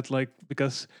talking about it,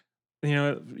 because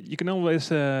you can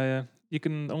always. You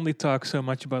can only talk so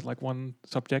much about one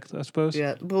subject, I suppose.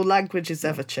 Yeah, well, language is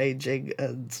ever changing,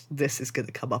 and this is going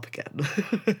to come up again.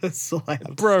 So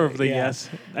probably yes,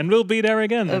 and we'll be there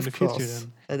again in the future.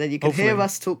 Then, and then you can hear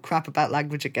us talk crap about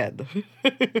language again.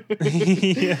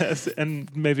 Yes, and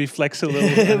maybe flex a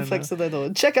little.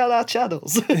 And check out our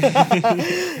channels.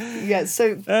 Yeah.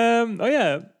 So.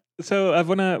 So I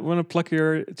wanna plug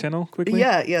your channel quickly.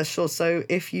 Yeah, sure. So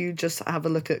if you just have a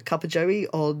look at Cup of Joey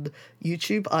on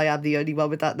YouTube, I am the only one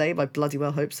with that name. I bloody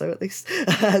well hope so, at least.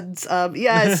 And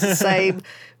it's the same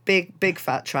big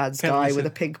fat trans guy with a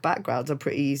pink background. I'm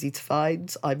pretty easy to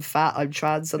find. I'm fat, I'm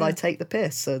trans, and I take the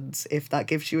piss. And if that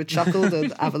gives you a chuckle,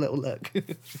 then have a little look.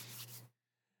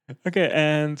 Okay,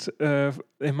 and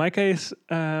in my case,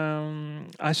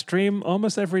 I stream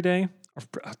almost every day.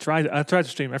 I try to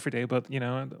stream every day, but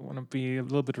I want to be a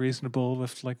little bit reasonable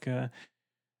with like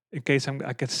in case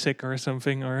I get sick or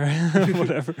something or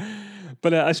whatever.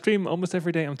 But I stream almost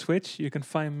every day on Twitch. You can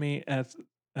find me at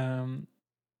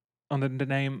under the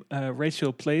name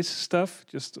Rachel Plays Stuff,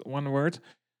 just one word.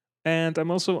 And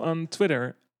I'm also on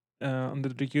Twitter under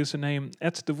the username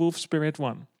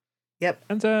 @thewolfspirit1. Yep.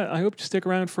 And I hope you stick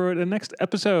around for the next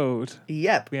episode.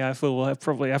 Yep. We'll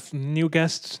probably have new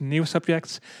guests, new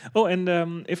subjects. Oh, and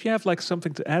if you have like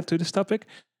something to add to this topic,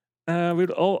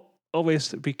 we'd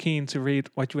always be keen to read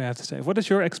what you have to say. What is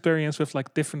your experience with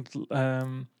like different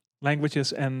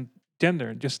languages and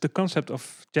gender? Just the concept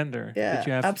of gender. Yeah, Did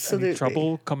you have absolutely. any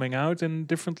trouble coming out in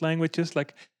different languages?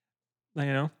 Like,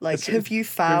 have you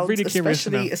found, really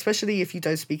especially if you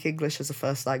don't speak English as a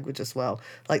first language as well,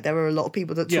 like there are a lot of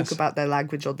people that talk about their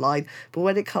language online, but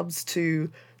when it comes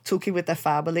to talking with their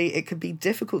family, it can be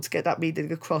difficult to get that meaning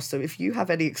across. So if you have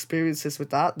any experiences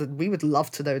with that, then we would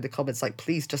love to know in the comments. Like,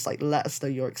 please just like let us know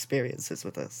your experiences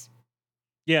with this.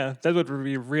 Yeah, that would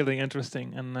be really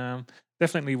interesting and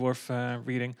definitely worth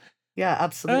reading. Yeah,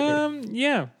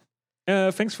 absolutely.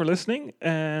 Thanks for listening,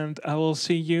 and I will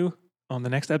see you on the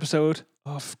next episode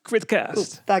of Critcast. Cool.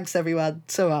 Thanks, everyone.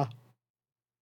 Ta-ra.